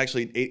up. That was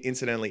actually,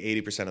 incidentally,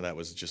 80% of that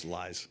was just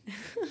lies.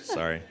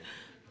 Sorry.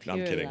 No,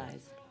 I'm kidding.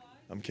 Lies.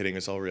 I'm kidding.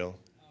 It's all real.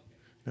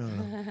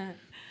 No,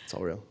 it's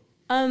all real.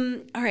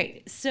 All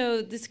right,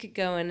 so this could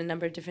go in a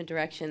number of different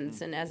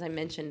directions, and as I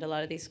mentioned, a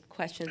lot of these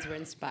questions were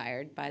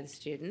inspired by the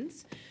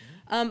students.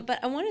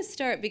 But I want to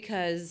start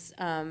because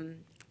a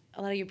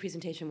lot of your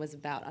presentation was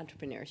about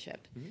entrepreneurship.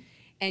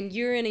 And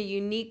you're in a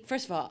unique,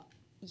 first of all,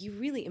 you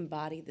really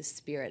embody the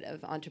spirit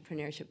of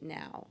entrepreneurship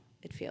now,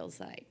 it feels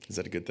like. Is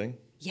that a good thing?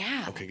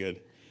 Yeah. Okay, good.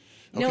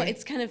 No, Okay.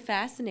 it's kind of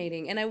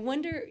fascinating. And I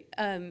wonder,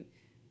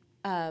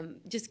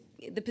 just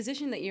the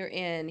position that you're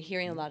in,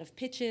 hearing a lot of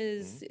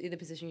pitches, the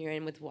position you're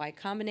in with Y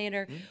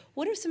Combinator,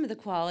 what are some of the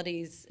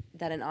qualities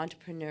that an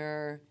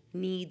entrepreneur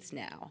needs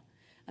now?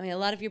 I mean, a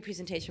lot of your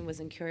presentation was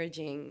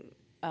encouraging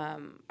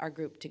our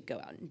group to go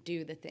out and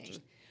do the thing.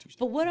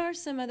 But what are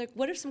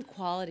some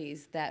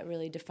qualities that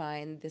really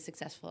define the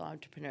successful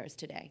entrepreneurs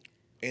today?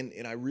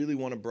 And I really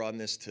want to broaden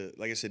this to,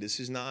 like I said, this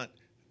is not,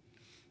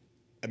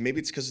 maybe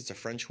it's because it's a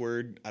French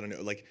word, I don't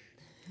know, like,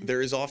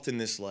 there is often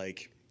this,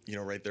 like, you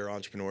know, right, there are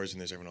entrepreneurs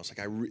and there's everyone else.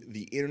 Like,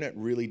 the internet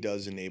really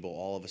does enable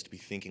all of us to be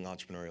thinking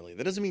entrepreneurially.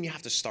 That doesn't mean you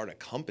have to start a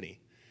company.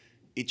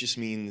 It just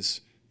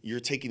means you're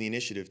taking the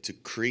initiative to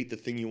create the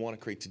thing you want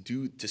to create,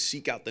 to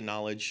seek out the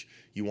knowledge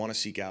you want to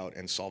seek out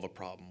and solve a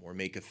problem or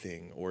make a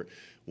thing or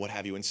what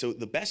have you. And so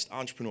the best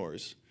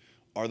entrepreneurs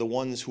are the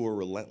ones who are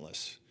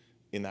relentless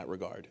in that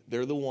regard.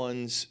 They're the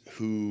ones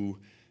who,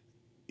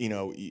 you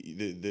know,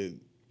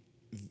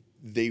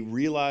 they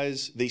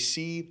realize, they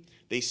see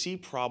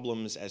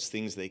problems as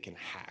things they can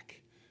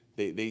hack.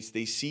 They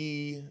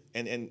see,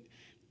 and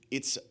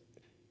it's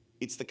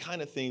the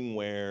kind of thing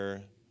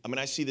where, I mean,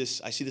 I see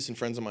this in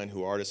friends of mine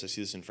who are artists. I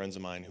see this in friends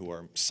of mine who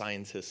are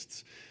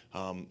scientists.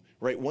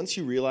 Right? Once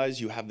you realize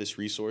you have this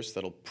resource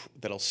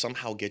that'll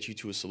somehow get you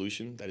to a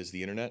solution, that is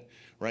the internet,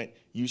 right?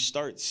 You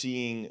start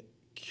seeing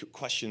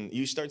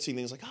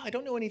things like, oh, I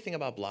don't know anything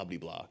about blah blah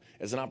blah,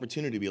 as an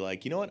opportunity to be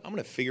like, you know what? I'm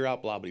going to figure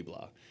out blah blah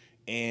blah.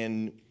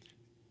 And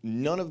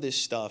none of this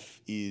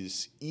stuff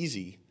is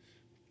easy,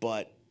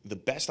 but the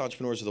best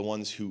entrepreneurs are the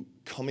ones who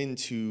come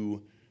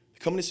into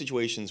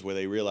situations where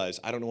they realize,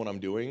 I don't know what I'm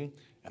doing,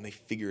 and they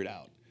figure it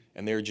out.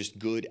 And they're just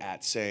good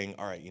at saying,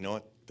 all right, you know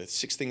what? The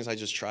 6 things I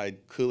just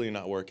tried clearly are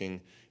not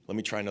working. Let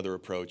me try another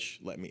approach.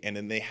 And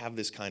then they have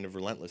this kind of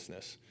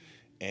relentlessness.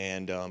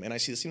 And I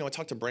see this, you know, I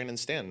talked to Brandon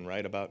Stanton,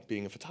 right, about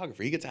being a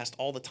photographer. He gets asked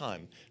all the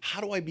time,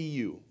 how do I be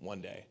you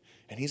one day?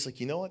 And he's like,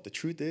 you know what? The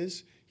truth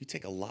is, you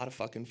take a lot of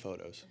fucking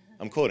photos.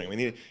 I'm quoting him. I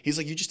mean, he's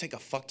like, you just take a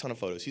fuck ton of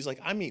photos. He's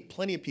like, I meet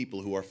plenty of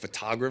people who are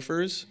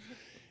photographers.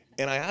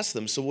 And I ask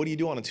them, so what do you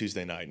do on a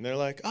Tuesday night? And they're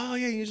like, oh,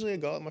 yeah, usually I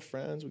go out with my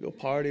friends. We go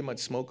party, might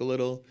smoke a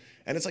little.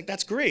 And it's like,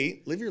 that's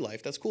great. Live your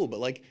life. That's cool. But,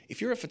 like, if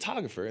you're a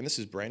photographer, and this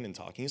is Brandon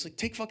talking, he's like,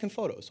 take fucking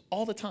photos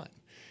all the time.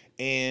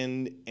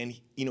 And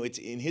you know, it's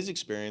in his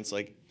experience,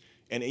 like,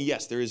 and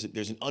yes, there's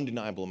an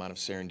undeniable amount of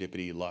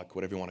serendipity, luck,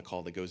 whatever you want to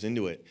call it, that goes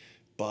into it.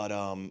 But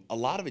a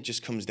lot of it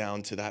just comes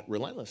down to that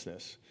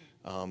relentlessness.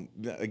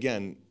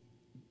 Again,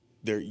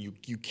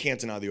 you can't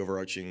deny the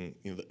overarching,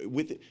 you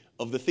know,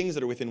 of the things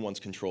that are within one's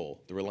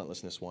control. The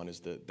relentlessness one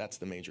is that's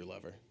the major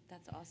lever.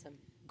 That's awesome.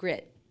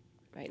 Grit.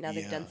 Right now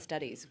they've done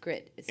studies.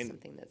 Grit is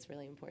something that's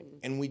really important.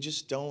 And we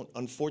just don't,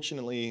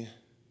 unfortunately,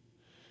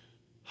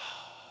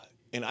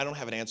 and I don't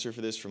have an answer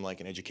for this from like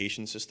an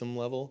education system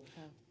level,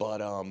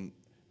 but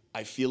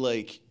I feel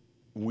like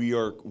we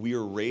are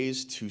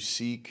raised to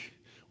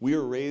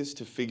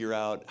figure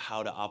out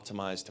how to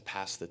optimize to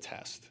pass the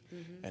test,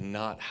 and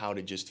not how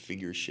to just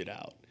figure shit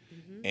out.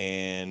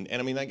 And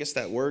I mean, I guess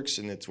that works,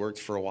 and it's worked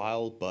for a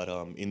while, but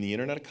in the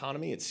internet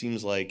economy, it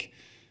seems like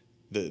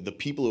the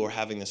people who are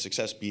having the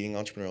success being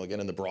entrepreneurial, again,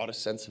 in the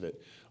broadest sense of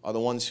it, are the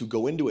ones who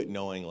go into it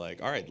knowing,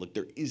 like, all right, look,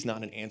 there is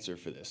not an answer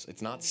for this.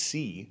 It's not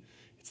C,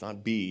 it's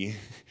not B,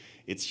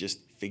 it's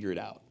just figure it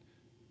out.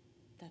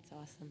 That's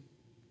awesome.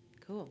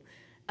 Cool.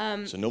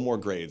 So no more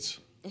grades.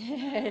 Do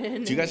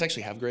you guys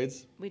actually have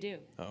grades? We do.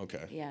 Oh,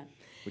 okay. Yeah.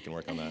 We can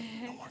work on that.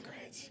 No more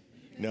grades.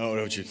 No,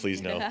 don't you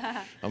please, no.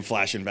 I'm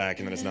flashing back,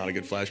 and then it's not a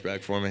good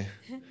flashback for me.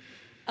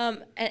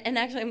 And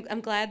actually,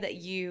 I'm glad that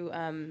you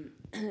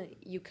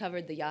you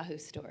covered the Yahoo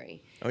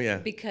story. Oh, yeah.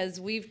 Because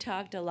we've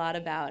talked a lot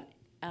about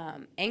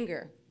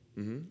anger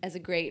as a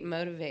great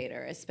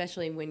motivator,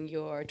 especially when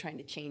you're trying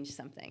to change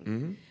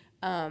something.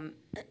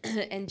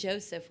 And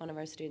Joseph, one of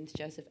our students,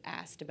 Joseph,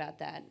 asked about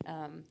that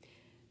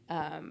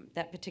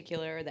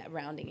that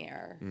rounding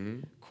error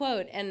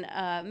quote.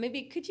 And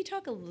maybe could you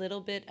talk a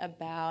little bit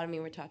about, I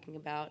mean, we're talking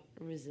about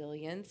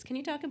resilience. Can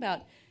you talk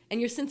about, and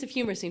your sense of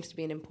humor seems to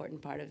be an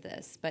important part of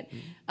this, but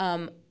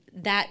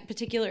that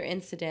particular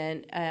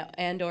incident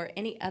and or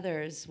any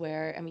others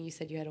where, I mean, you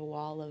said you had a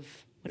wall of,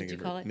 what did you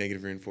call it?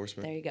 Negative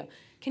reinforcement. There you go.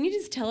 Can you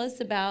just tell us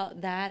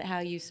about that, how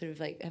you sort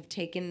of like have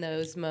taken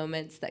those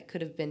moments that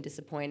could have been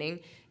disappointing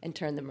and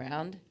turned them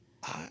around?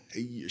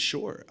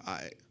 Sure.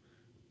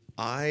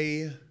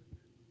 I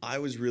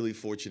was really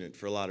fortunate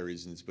for a lot of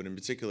reasons, but in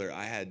particular,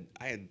 I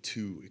had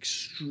two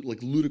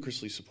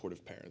ludicrously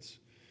supportive parents.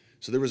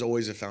 So there was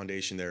always a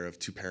foundation there of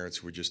two parents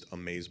who were just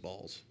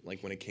amazeballs,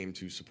 like when it came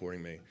to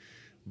supporting me.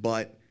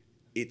 But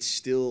it's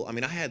still, I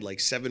mean, I had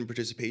like 7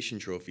 participation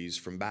trophies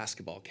from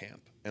basketball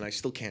camp, and I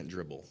still can't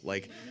dribble.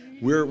 Like,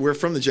 we're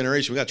from the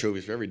generation, we got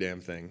trophies for every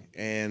damn thing.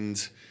 And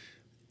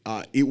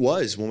it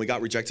was when we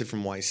got rejected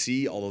from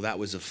YC, although that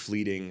was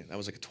that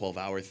was like a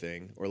 12-hour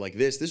thing. Or like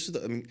this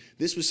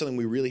was something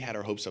we really had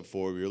our hopes up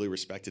for. We really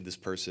respected this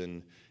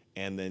person,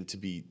 and then to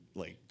be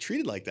like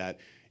treated like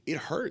that, it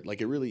hurt.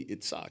 Like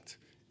it sucked.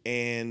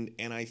 And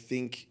I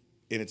think,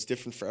 and it's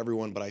different for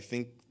everyone, but I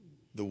think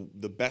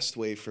the best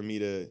way for me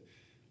to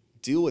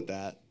deal with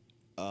that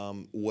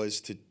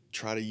was to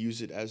try to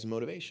use it as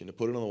motivation, to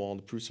put it on the wall and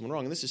to prove someone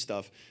wrong. And this is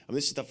stuff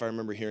I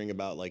remember hearing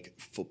about, like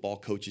football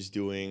coaches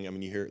doing. I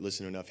mean,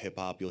 listen to enough hip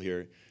hop, you'll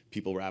hear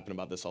people rapping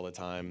about this all the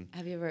time.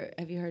 Have you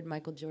heard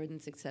Michael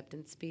Jordan's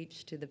acceptance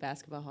speech to the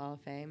Basketball Hall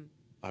of Fame?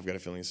 I've got a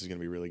feeling this is going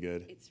to be really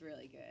good. It's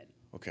really good.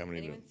 Okay, I'm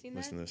going to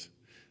listen to this.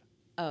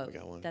 Oh, I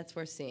got one. That's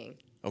worth seeing.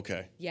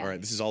 Okay. Yeah. All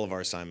right. This is all of our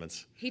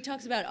assignments. He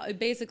talks about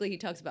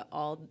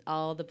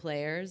all the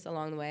players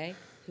along the way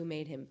who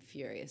made him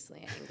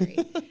furiously angry.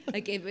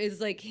 Like, it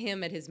was like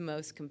him at his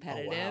most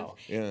competitive. Oh, wow.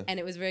 Yeah. And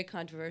it was very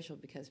controversial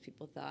because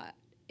people thought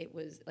it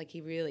was like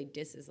he really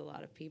disses a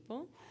lot of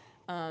people.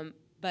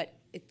 But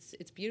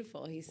it's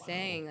beautiful. He's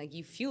saying, like,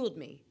 you fueled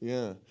me.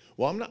 Yeah.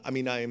 Well, I'm not, I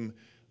mean,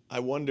 I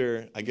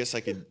wonder, I guess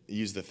I could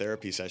use the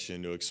therapy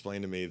session to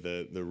explain to me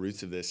the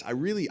roots of this.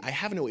 I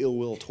have no ill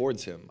will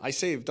towards him.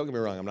 Don't get me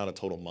wrong, I'm not a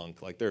total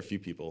monk. Like, there are a few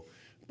people,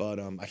 but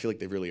I feel like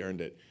they've really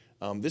earned it.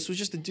 This was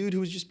just a dude who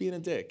was just being a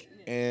dick.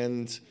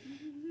 And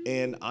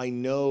I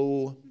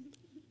know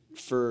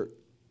for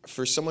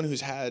someone who's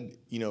had,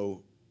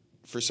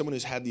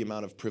 the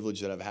amount of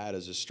privilege that I've had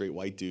as a straight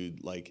white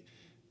dude, like,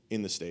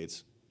 in the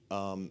States,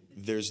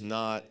 there's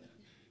not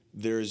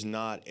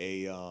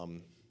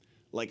a,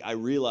 like, I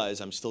realize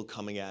I'm still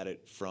coming at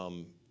it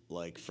from,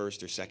 like,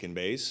 first or second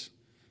base,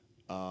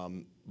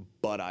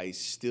 but I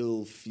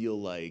still feel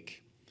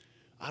like,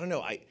 I don't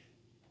know,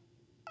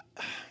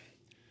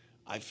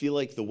 I feel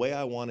like the way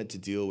I wanted to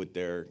deal with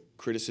their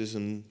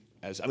criticism,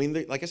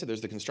 like I said,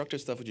 there's the constructive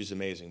stuff, which is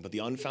amazing, but the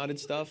unfounded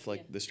stuff,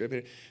 like the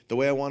straight, the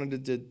way I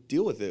wanted to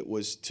deal with it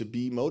was to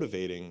be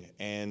motivating.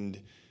 And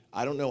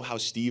I don't know how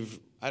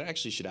I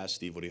actually should ask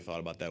Steve what he thought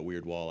about that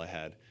weird wall I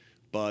had,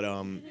 but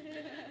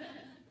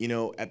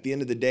at the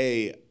end of the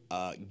day,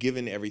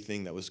 given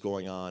everything that was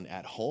going on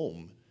at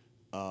home,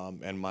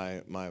 and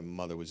my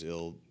mother was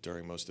ill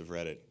during most of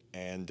Reddit,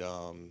 and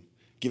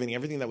given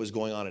everything that was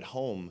going on at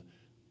home,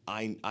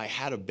 I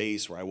had a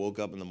base where I woke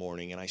up in the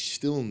morning and I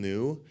still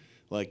knew,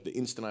 like, the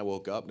instant I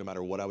woke up, no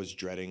matter what I was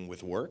dreading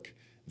with work,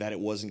 that it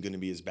wasn't going to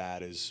be as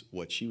bad as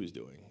what she was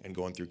doing and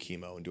going through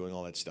chemo and doing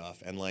all that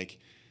stuff. And, like,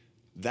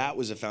 that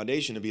was a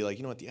foundation to be like,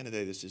 at the end of the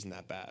day, this isn't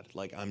that bad.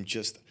 Like, I'm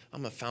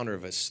a founder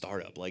of a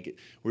startup. Like,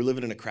 we're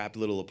living in a crappy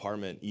little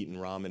apartment, eating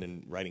ramen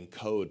and writing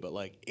code, but,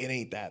 like, it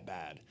ain't that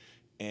bad.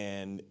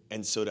 And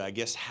so to, I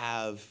guess,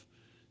 have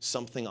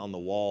something on the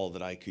wall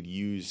that I could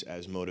use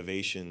as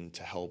motivation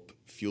to help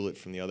fuel it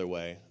from the other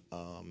way,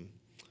 I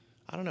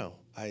don't know.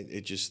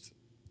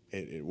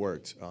 It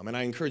worked. And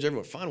I encourage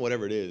everyone, find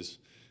whatever it is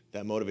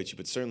that motivates you,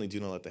 but certainly do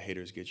not let the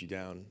haters get you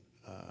down.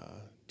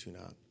 Do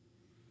not.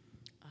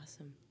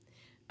 Awesome.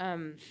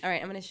 All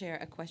right, I'm going to share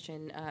a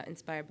question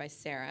inspired by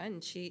Sarah,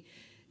 and she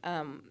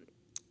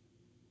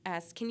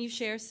asked, can you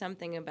share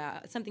something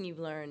you've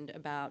learned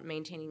about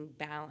maintaining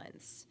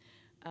balance,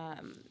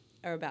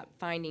 or about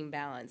finding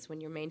balance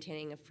when you're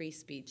maintaining a free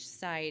speech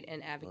site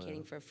and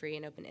advocating for a free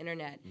and open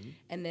internet,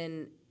 and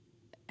then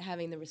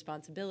having the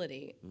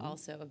responsibility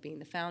also of being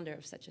the founder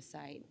of such a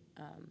site?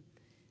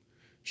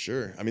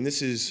 Sure. I mean,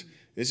 this is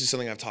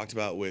something I've talked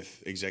about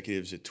with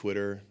executives at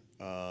Twitter,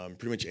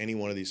 pretty much any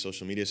one of these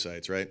social media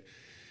sites, right?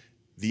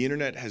 The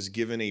internet has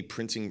given a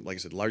printing, like I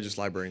said, largest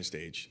library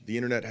stage. The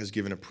internet has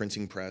given a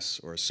printing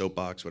press or a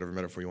soapbox, whatever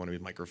metaphor you want to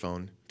use,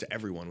 microphone, to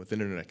everyone with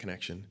an internet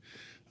connection.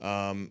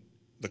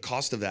 The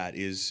cost of that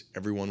is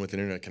everyone with an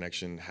internet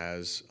connection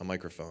has a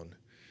microphone.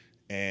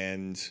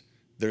 And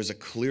there's a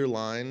clear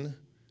line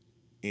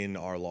in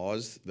our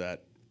laws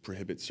that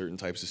prohibit certain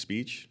types of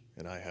speech,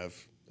 and I have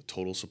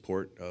total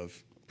support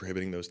of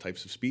prohibiting those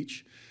types of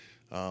speech.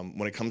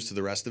 When it comes to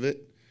the rest of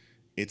it,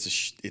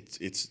 it's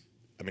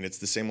I mean, it's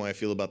the same way I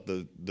feel about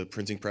the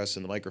printing press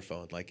and the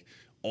microphone. Like,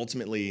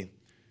 ultimately,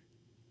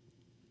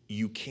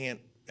 you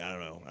can't, I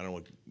don't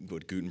know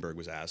what Gutenberg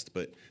was asked,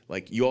 but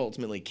like, you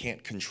ultimately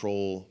can't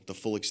control the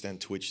full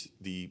extent to which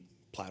the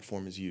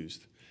platform is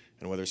used.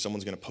 And whether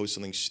someone's going to post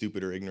something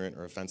stupid or ignorant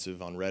or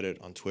offensive on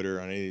Reddit, on Twitter,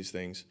 on any of these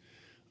things,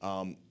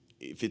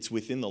 if it's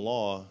within the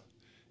law,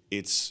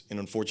 it's an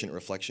unfortunate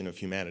reflection of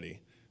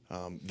humanity.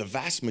 The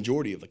vast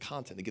majority of the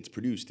content that gets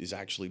produced is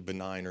actually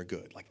benign or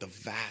good, like the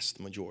vast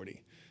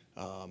majority.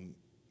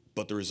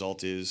 But the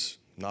result is,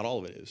 not all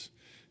of it is.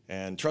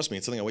 And trust me,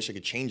 it's something I wish I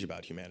could change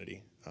about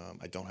humanity.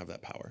 I don't have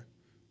that power.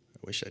 I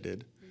wish I did.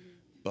 Mm-hmm.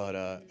 But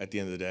at the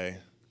end of the day,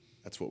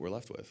 that's what we're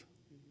left with.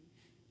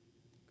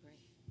 Great,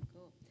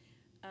 cool.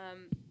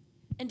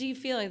 And do you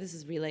feel like this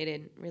is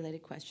related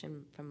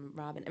question from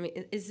Robin? I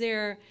mean, is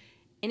there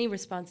any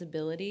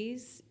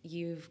responsibilities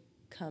you've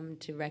come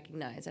to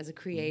recognize as a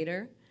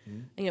creator?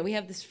 Mm-hmm. You know, we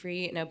have this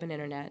free and open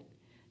internet,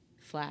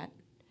 flat.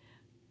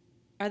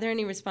 Are there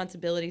any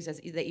responsibilities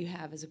that you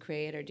have as a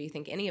creator, do you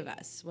think, any of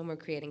us, when we're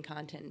creating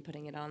content and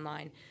putting it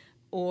online,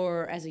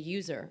 or as a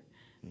user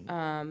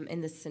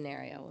in this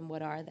scenario, and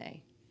what are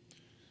they?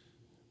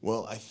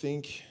 Well, I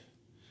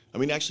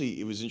mean, actually,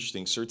 it was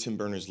interesting. Sir Tim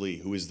Berners-Lee,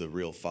 who is the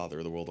real father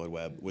of the World Wide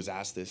Web, was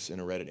asked this in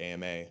a Reddit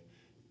AMA,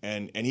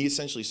 and he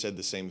essentially said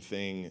the same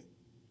thing,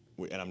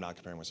 and I'm not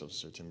comparing myself to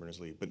Sir Tim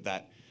Berners-Lee, but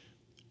that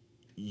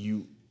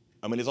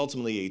I mean, it's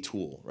ultimately a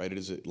tool, right? It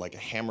is like a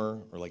hammer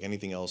or like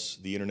anything else.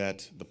 The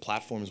internet, the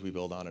platforms we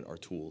build on it are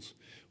tools.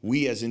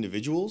 We as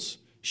individuals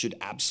should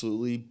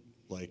absolutely,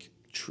 like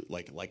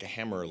a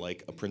hammer,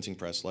 like a printing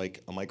press,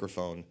 like a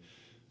microphone,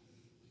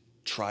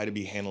 try to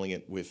be handling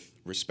it with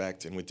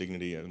respect and with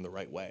dignity and in the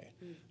right way.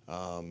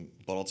 But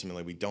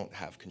ultimately, we don't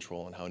have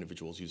control on how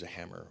individuals use a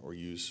hammer or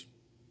use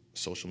a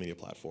social media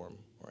platform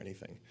or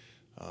anything.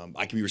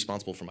 I can be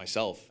responsible for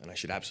myself, and I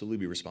should absolutely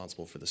be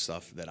responsible for the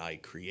stuff that I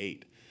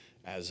create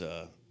as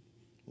a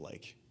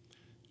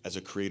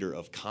creator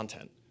of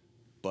content.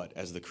 But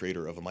as the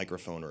creator of a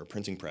microphone or a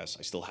printing press,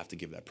 I still have to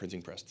give that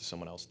printing press to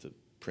someone else to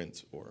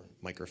print or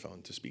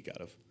microphone to speak out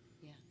of.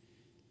 Yeah.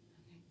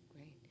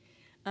 Okay,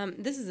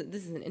 great. This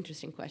is an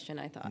interesting question,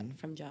 I thought,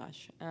 from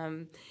Josh.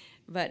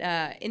 But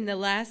in the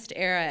last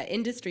era,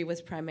 industry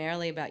was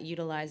primarily about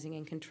utilizing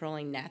and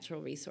controlling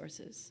natural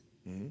resources.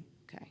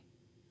 Okay.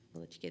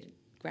 We'll let you get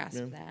a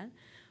grasp of that.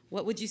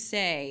 What would you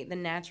say the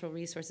natural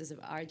resources of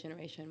our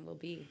generation will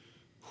be?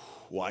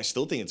 Well, I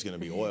still think it's going to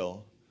be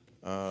oil.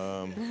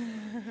 I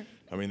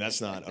mean,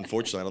 that's not,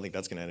 unfortunately, I don't think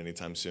that's going to end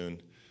anytime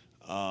soon.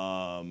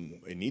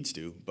 It needs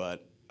to,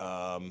 but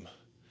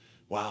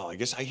wow, I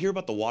guess I hear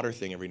about the water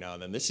thing every now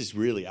and then. This is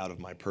really out of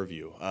my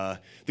purview.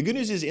 The good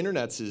news is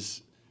internet's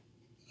is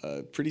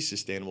a pretty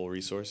sustainable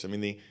resource. I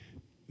mean,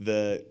 oh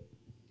man.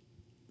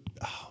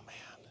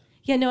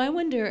 Yeah, no, I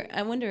wonder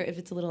if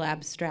it's a little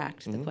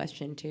abstract, the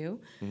question too.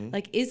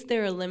 Like, is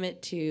there a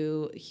limit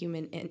to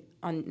human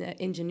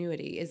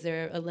ingenuity? Is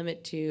there a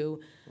limit to,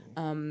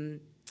 can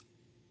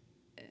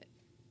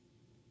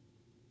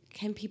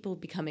people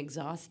become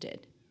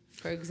exhausted,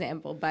 for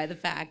example, by the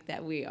fact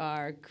that we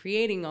are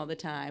creating all the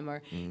time?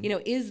 Or, you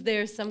know, is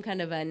there some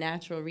kind of a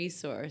natural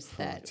resource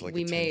that like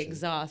we may attention.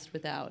 exhaust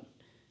without?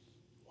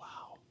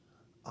 Wow.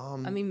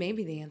 I mean,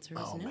 maybe the answer is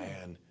no. Oh,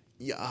 man.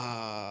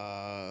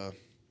 Yeah.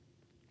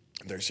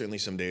 There's certainly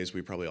some days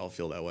we probably all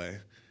feel that way,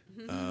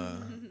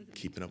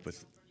 keeping up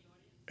with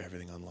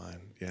everything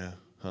online. Yeah,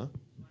 huh?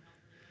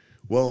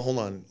 Well, hold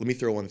on. Let me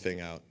throw one thing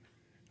out,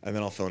 and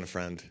then I'll phone a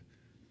friend.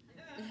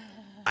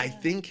 I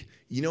think,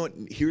 you know what,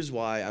 here's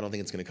why I don't think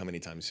it's going to come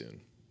anytime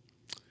soon.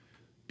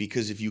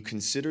 Because if you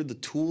consider the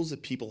tools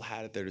that people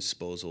had at their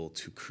disposal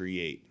to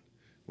create,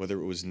 whether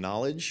it was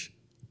knowledge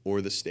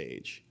or the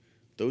stage,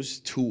 those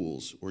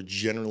tools were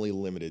generally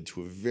limited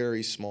to a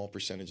very small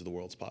percentage of the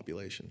world's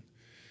population.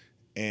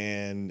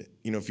 And,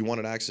 you know, if you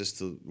wanted access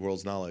to the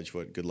world's knowledge,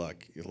 good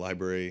luck. Your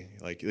library,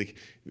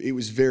 it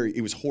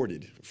was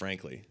hoarded,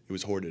 frankly. It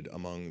was hoarded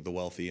among the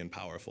wealthy and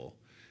powerful.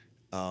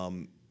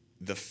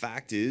 The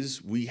fact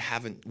is,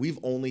 we've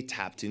only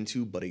tapped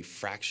into but a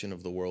fraction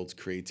of the world's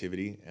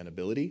creativity and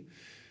ability.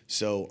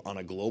 So on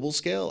a global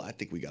scale, I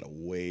think we got a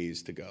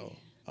ways to go.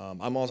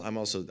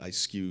 I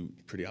skew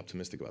pretty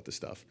optimistic about this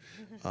stuff.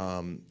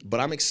 But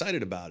I'm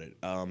excited about it.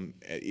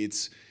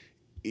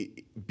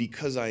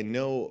 Because I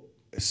know,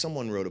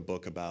 someone wrote a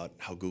book about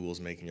how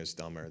Google's making us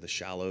dumber, The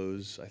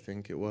Shallows, I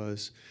think it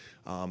was.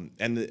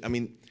 I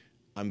mean,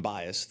 I'm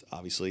biased,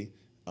 obviously,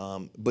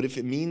 but if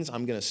it means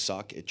I'm gonna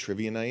suck at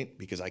trivia night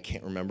because I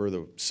can't remember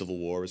the Civil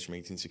War was from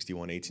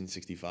 1861,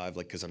 1865,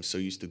 because I'm so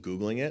used to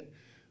Googling it,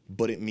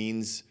 but it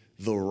means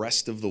the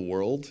rest of the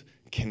world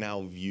can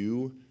now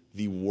view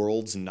the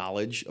world's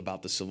knowledge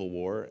about the Civil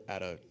War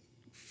at a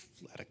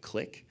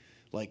click,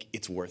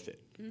 it's worth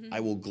it. I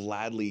will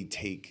gladly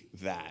take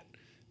that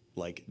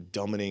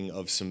dumbing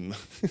of some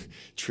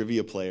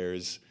trivia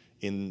players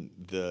in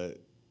the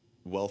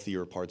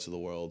wealthier parts of the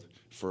world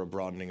for a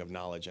broadening of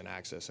knowledge and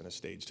access and a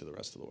stage to the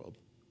rest of the world.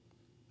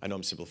 I know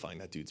I'm simplifying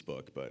that dude's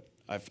book, but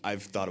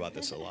I've thought about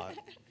this a lot.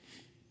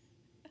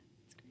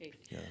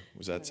 Yeah.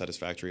 Was that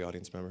satisfactory,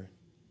 audience member?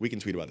 We can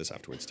tweet about this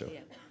afterwards, too.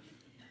 Yeah.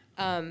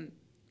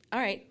 All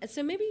right.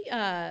 So maybe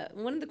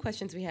one of the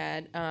questions we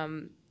had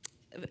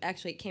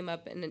actually came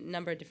up in a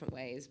number of different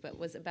ways, but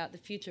was about the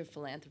future of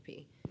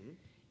philanthropy. Mm-hmm.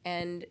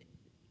 And,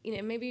 you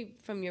know, maybe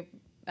from your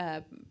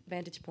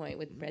vantage point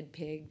with Red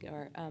Pig,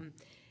 or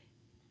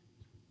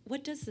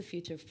what does the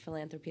future of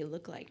philanthropy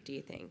look like, do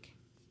you think?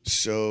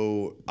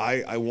 So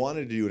I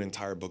wanted to do an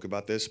entire book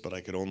about this, but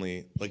I could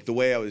only, like, the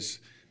way I was,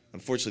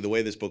 unfortunately, the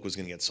way this book was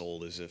going to get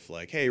sold is if,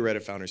 like, hey,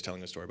 Reddit founders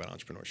telling a story about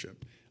entrepreneurship.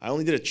 I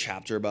only did a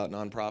chapter about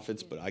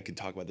nonprofits, but I could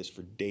talk about this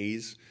for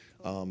days.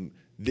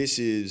 This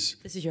is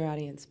your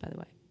audience, by the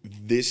way.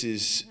 This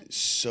is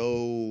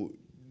so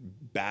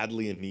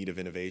badly in need of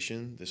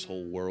innovation, this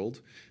whole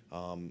world.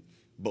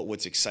 But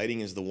what's exciting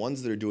is the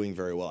ones that are doing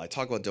very well. I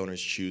talk about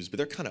Donors Choose, but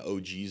they're kind of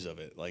OGs of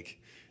it. Like,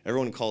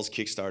 everyone calls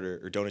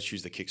Kickstarter or Donors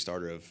Choose the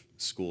Kickstarter of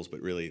schools,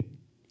 but really,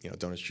 you know,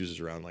 Donors Choose is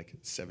around like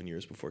 7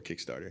 years before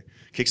Kickstarter.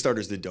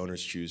 Kickstarter's the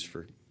Donors Choose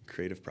for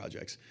creative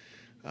projects.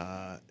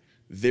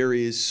 There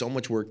is so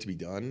much work to be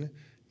done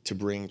to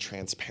bring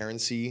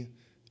transparency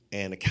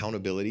and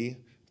accountability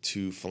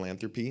to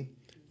philanthropy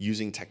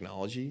using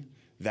technology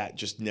that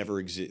just never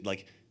exists.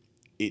 Like,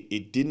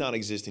 it did not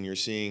exist, and you're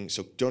seeing,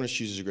 so Donors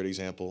Choose is a great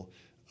example.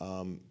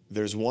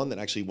 There's one that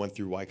actually went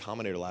through Y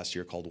Combinator last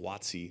year called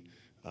WOTC,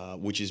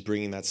 which is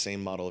bringing that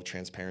same model of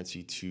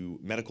transparency to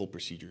medical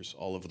procedures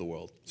all over the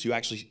world. So you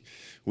actually,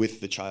 with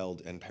the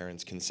child and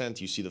parents'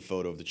 consent, you see the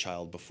photo of the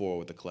child before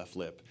with the cleft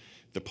lip.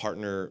 The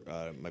partner,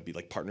 might be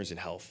like Partners in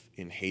Health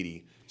in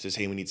Haiti, says,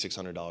 hey, we need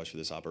 $600 for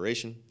this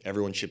operation.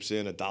 Everyone chips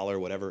in $1,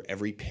 whatever.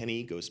 Every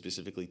penny goes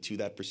specifically to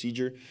that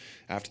procedure.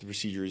 After the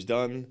procedure is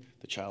done,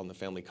 the child and the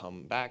family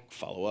come back,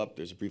 follow up.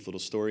 There's a brief little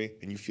story,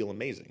 and you feel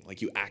amazing.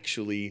 Like, you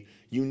actually,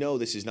 you know,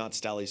 this is not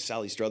Sally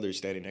Struthers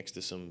standing next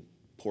to some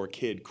poor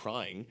kid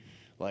crying.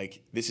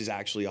 Like, this is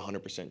actually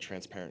 100%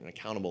 transparent and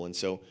accountable. And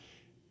so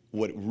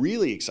what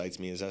really excites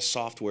me is as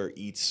software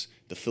eats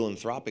the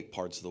philanthropic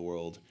parts of the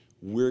world,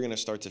 we're going to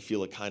start to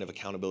feel a kind of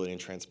accountability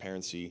and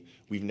transparency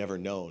we've never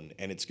known.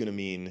 And it's going to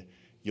mean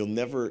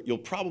you'll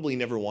probably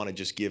never want to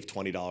just give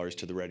 $20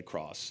 to the Red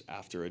Cross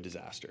after a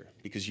disaster,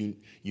 because you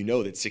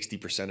know that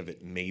 60% of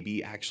it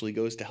maybe actually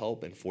goes to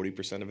help and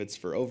 40% of it's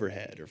for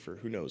overhead or for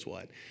who knows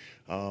what.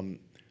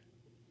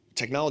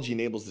 Technology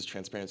enables this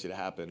transparency to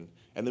happen.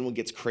 And then what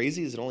gets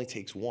crazy is it only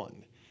takes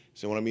one.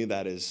 So what I mean by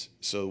that is,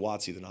 so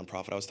WOTC, the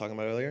nonprofit I was talking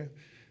about earlier,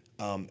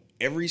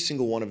 every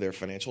single one of their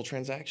financial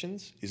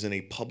transactions is in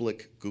a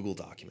public Google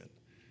document.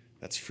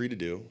 That's free to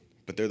do,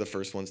 but they're the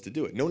first ones to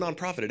do it. No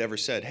nonprofit had ever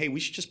said, hey, we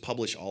should just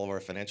publish all of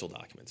our financial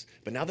documents.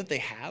 But now that they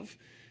have,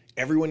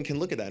 everyone can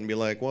look at that and be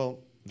like, well,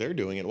 they're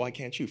doing it, why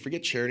can't you?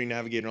 Forget Charity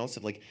Navigator and all that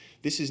stuff. Like,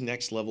 this is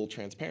next level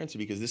transparency,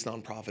 because this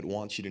nonprofit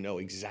wants you to know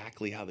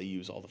exactly how they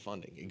use all the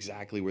funding,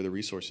 exactly where the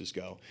resources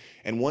go.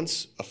 And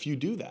once a few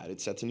do that, it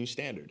sets a new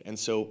standard. And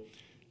so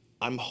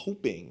I'm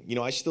hoping, you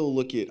know, I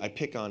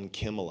pick on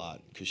Kim a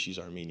lot because she's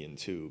Armenian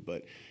too,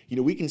 but, you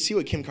know, we can see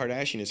what Kim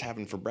Kardashian is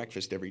having for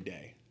breakfast every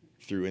day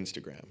through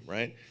Instagram,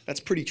 right?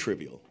 That's pretty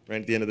trivial, right?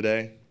 At the end of the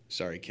day,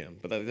 sorry, Kim,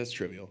 but that's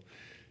trivial.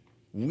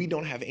 We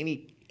don't have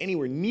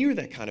anywhere near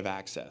that kind of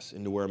access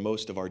into where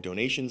most of our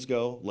donations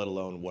go, let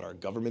alone what our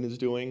government is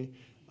doing.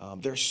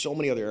 There are so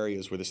many other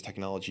areas where this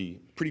technology,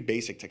 pretty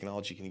basic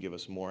technology, can give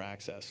us more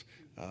access.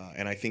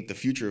 And I think the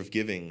future of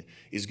giving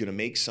is going to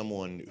make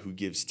someone who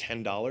gives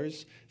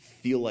 $10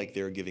 feel like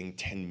they're giving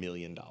 $10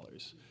 million,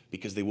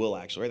 because they will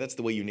actually, right? That's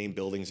the way you name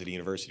buildings at a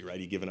university, right?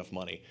 You give enough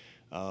money.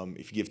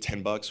 If you give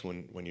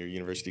 $10 when your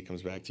university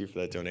comes back to you for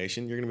that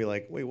donation, you're going to be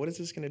like, wait, what is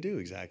this going to do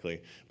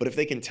exactly? But if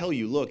they can tell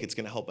you, look, it's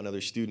going to help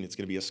another student, it's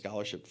going to be a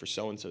scholarship for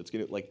so-and-so, it's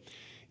going to, like,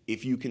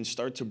 if you can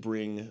start to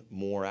bring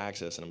more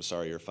access, and I'm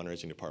sorry, your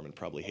fundraising department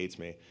probably hates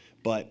me,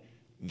 but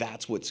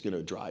that's what's going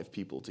to drive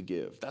people to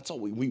give. That's all.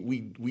 We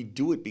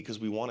do it because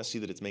we want to see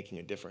that it's making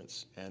a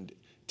difference. And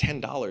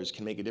 $10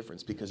 can make a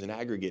difference, because in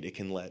aggregate, it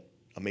can let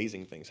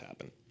amazing things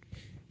happen.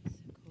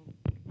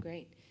 Cool.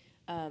 Great.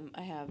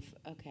 We have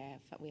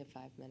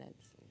 5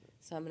 minutes.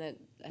 So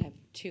I have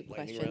two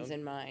questions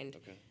in mind.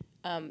 Okay.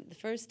 The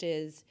first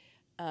is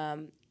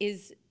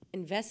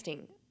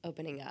investing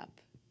opening up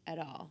at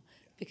all?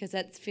 Because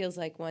that feels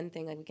like one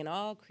thing, like we can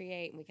all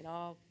create and we can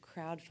all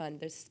crowdfund.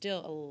 There's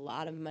still a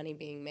lot of money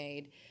being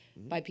made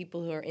by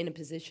people who are in a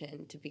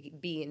position to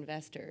be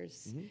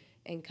investors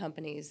in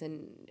companies.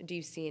 And do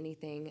you see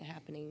anything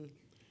happening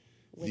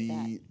with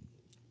that?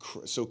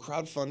 So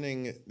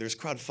crowdfunding, there's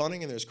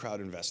crowdfunding and there's crowd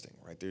investing,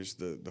 right? There's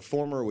the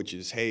former, which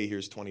is, hey,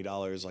 here's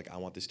 $20, like, I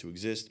want this to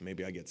exist,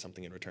 maybe I get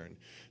something in return.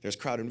 There's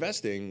crowd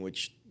investing,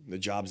 which the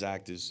Jobs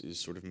Act is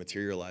sort of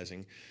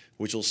materializing,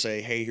 which will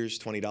say, hey, here's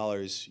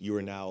 $20, you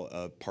are now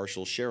a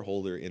partial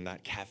shareholder in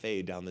that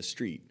cafe down the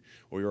street,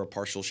 or you're a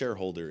partial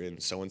shareholder in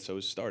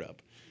so-and-so's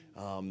startup.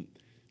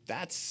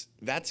 That's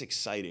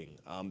exciting.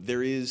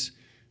 There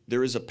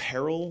is a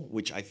peril,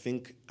 which I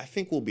think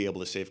we'll be able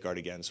to safeguard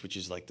against, which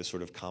is like the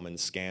sort of common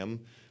scam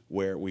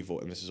where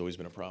and this has always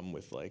been a problem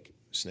with like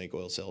snake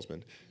oil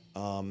salesmen,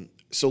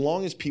 So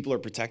long as people are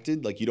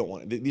protected, like you don't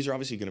want, these are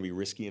obviously going to be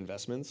risky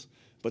investments,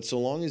 but so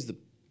long as the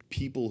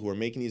people who are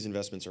making these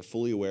investments are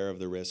fully aware of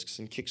the risks,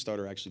 and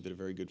Kickstarter actually did a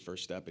very good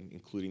first step in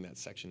including that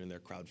section in their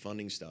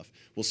crowdfunding stuff.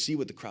 We'll see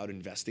what the crowd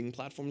investing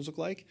platforms look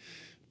like.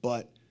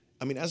 But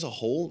I mean, as a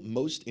whole,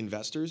 most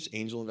investors,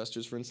 angel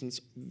investors, for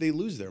instance, they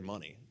lose their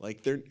money.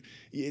 Like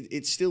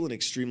it's still an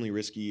extremely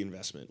risky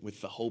investment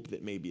with the hope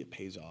that maybe it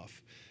pays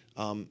off.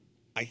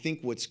 I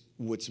think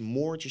what's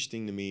more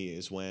interesting to me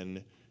is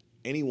when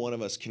any one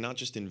of us cannot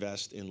just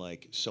invest in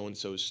like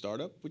so-and-so's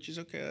startup, which is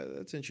okay,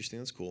 that's interesting,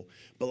 that's cool,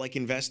 but like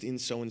invest in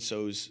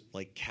so-and-so's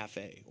like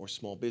cafe or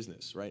small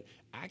business, right?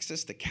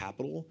 Access to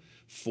capital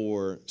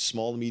for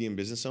small to medium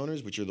business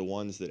owners, which are the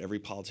ones that every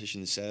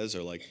politician says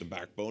are like the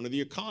backbone of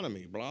the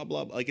economy, blah,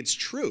 blah, blah. Like it's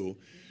true,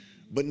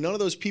 but none of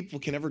those people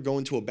can ever go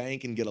into a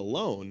bank and get a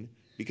loan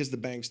because the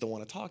banks don't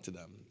want to talk to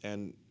them.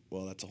 And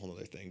well, that's a whole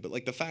other thing. But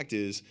like the fact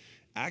is,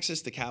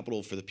 access to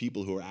capital for the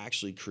people who are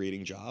actually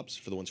creating jobs,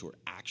 for the ones who are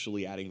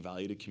actually adding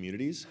value to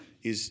communities,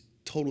 is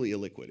totally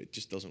illiquid. It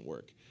just doesn't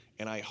work.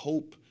 And I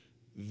hope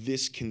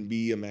this can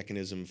be a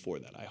mechanism for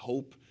that. I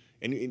hope,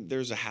 and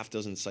there's a half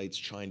dozen sites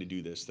trying to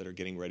do this that are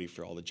getting ready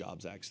for all the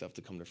Jobs Act stuff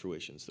to come to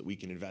fruition so that we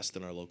can invest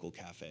in our local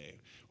cafe,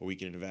 or we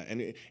can invest,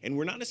 and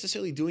we're not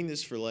necessarily doing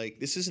this for like,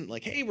 this isn't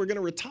like, hey, we're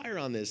gonna retire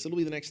on this, it'll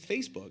be the next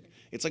Facebook.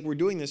 It's like we're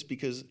doing this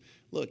because,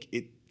 look,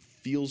 it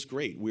feels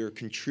great. We're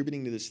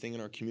contributing to this thing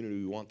in our community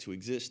we want to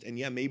exist. And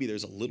yeah, maybe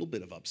there's a little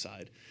bit of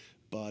upside,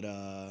 but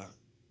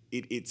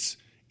it's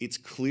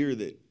clear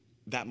that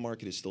that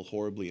market is still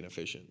horribly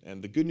inefficient.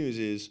 And the good news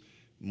is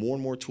more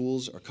and more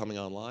tools are coming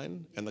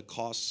online and the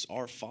costs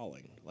are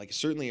falling. Like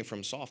certainly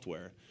from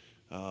software,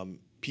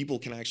 people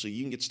can actually,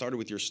 you can get started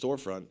with your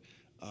storefront.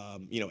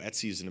 You know,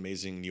 Etsy is an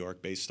amazing New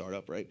York-based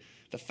startup, right?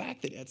 The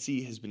fact that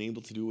Etsy has been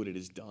able to do what it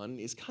has done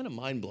is kind of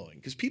mind-blowing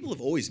because people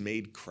have always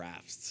made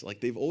crafts.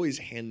 Like they've always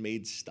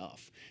handmade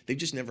stuff. They've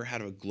just never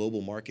had a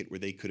global market where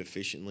they could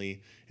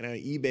efficiently, and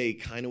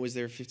eBay kind of was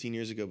there 15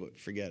 years ago, but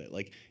forget it.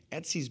 Like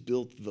Etsy's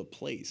built the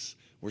place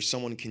where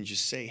someone can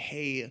just say,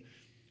 hey,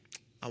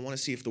 I want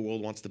to see if the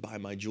world wants to buy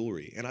my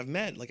jewelry. And I've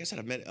met, like I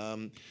said,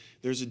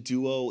 there's a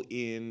duo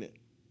in,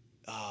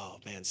 oh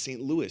man,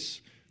 St.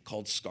 Louis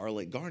called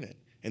Scarlett Garnet.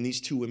 And these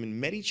two women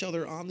met each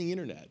other on the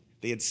internet.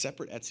 They had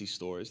separate Etsy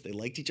stores. They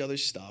liked each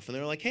other's stuff. And they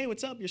were like, hey,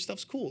 what's up? Your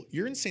stuff's cool.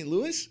 You're in St.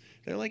 Louis?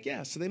 They're like,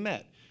 yeah. So they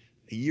met.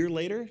 A year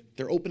later,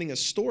 they're opening a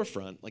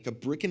storefront, like a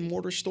brick and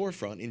mortar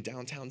storefront in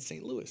downtown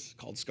St. Louis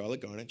called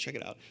Scarlett Garnet. Check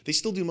it out. They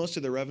still do most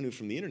of their revenue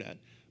from the internet.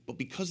 But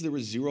because there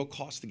was zero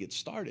cost to get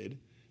started,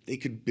 they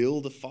could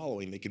build a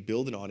following. They could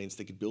build an audience.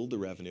 They could build the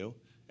revenue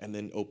and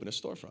then open a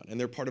storefront. And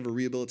they're part of a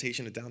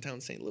rehabilitation of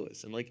downtown St.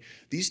 Louis. And like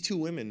these two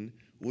women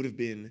would have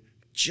been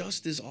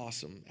just as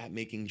awesome at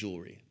making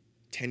jewelry.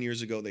 10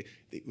 years ago, they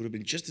would have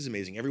been just as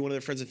amazing. Every one of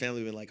their friends and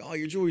family would have been like, oh,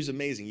 your jewelry's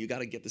amazing. You got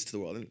to get this to the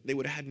world. And they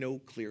would have had no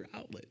clear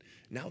outlet.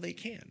 Now they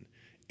can.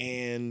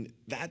 And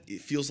that,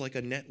 it feels like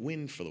a net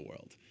win for the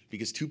world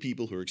because two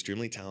people who are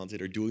extremely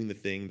talented are doing the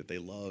thing that they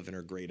love and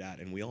are great at,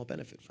 and we all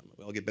benefit from it.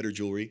 We all get better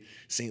jewelry.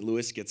 St.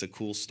 Louis gets a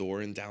cool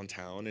store in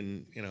downtown,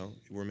 and you know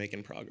we're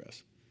making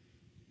progress.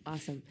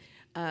 Awesome.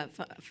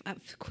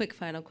 Quick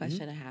final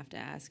question I have to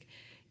ask.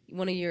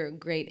 One of your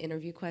great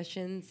interview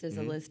questions. There's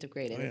a list of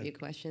great interview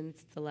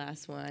questions. The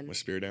last one. My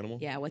spirit animal?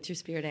 Yeah, what's your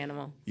spirit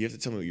animal? You have to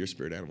tell me what your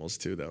spirit animal is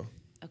too, though.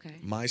 Okay.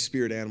 My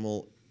spirit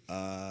animal,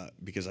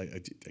 because I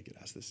get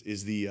asked this,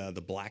 is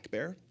the black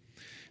bear.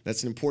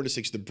 That's an important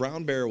distinction. The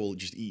brown bear will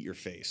just eat your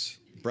face.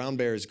 Brown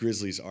bears,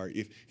 grizzlies are,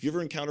 if you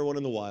ever encounter one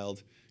in the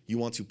wild, you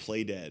want to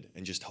play dead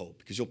and just hope,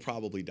 because you'll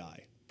probably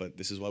die. But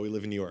this is why we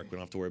live in New York. We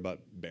don't have to worry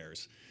about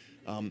bears.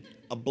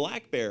 A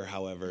black bear,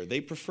 however,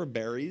 they prefer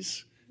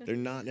berries. They're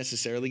not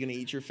necessarily going to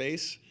eat your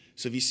face.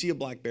 So if you see a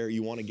black bear,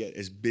 you want to get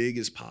as big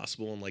as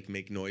possible and like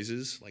make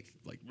noises, like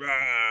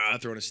rah,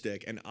 throwing a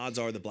stick. And odds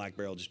are the black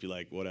bear will just be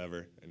like,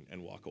 whatever,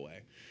 and walk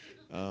away.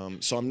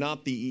 So I'm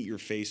not the eat your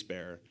face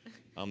bear.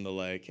 I'm the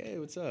like, hey,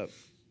 what's up?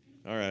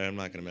 All right, I'm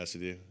not going to mess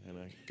with you. And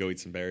I go eat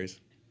some berries.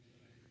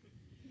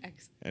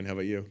 Excellent. And how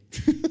about you?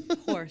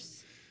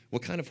 Horse.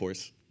 What kind of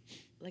horse?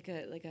 Like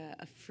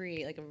a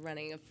free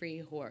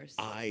horse.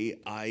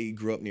 I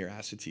grew up near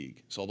Assateague,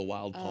 so all the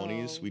wild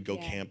ponies. We'd go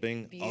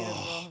camping.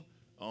 Beautiful.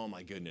 Oh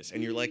my goodness!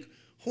 And you're like,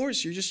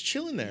 horse, you're just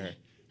chilling there.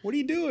 What are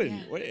you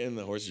doing? Yeah. And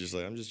the horse is just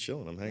like, I'm just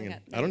chilling. I'm hanging.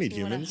 God, I don't need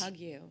they wanna humans. hug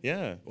you.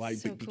 Yeah. Well,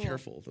 So be cool.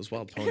 careful. Those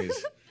wild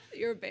ponies.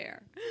 You're a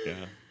bear. Yeah.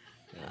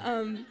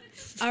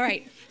 All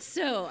right,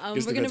 so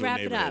Just we're going depends to what wrap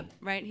it up, neighborhood.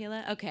 right,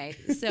 Hila? Okay,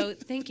 so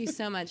thank you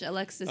so much,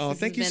 Alexis. Oh, This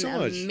thank has you been so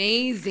much.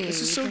 amazing.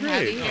 This is so to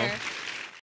have great. you here. Oh.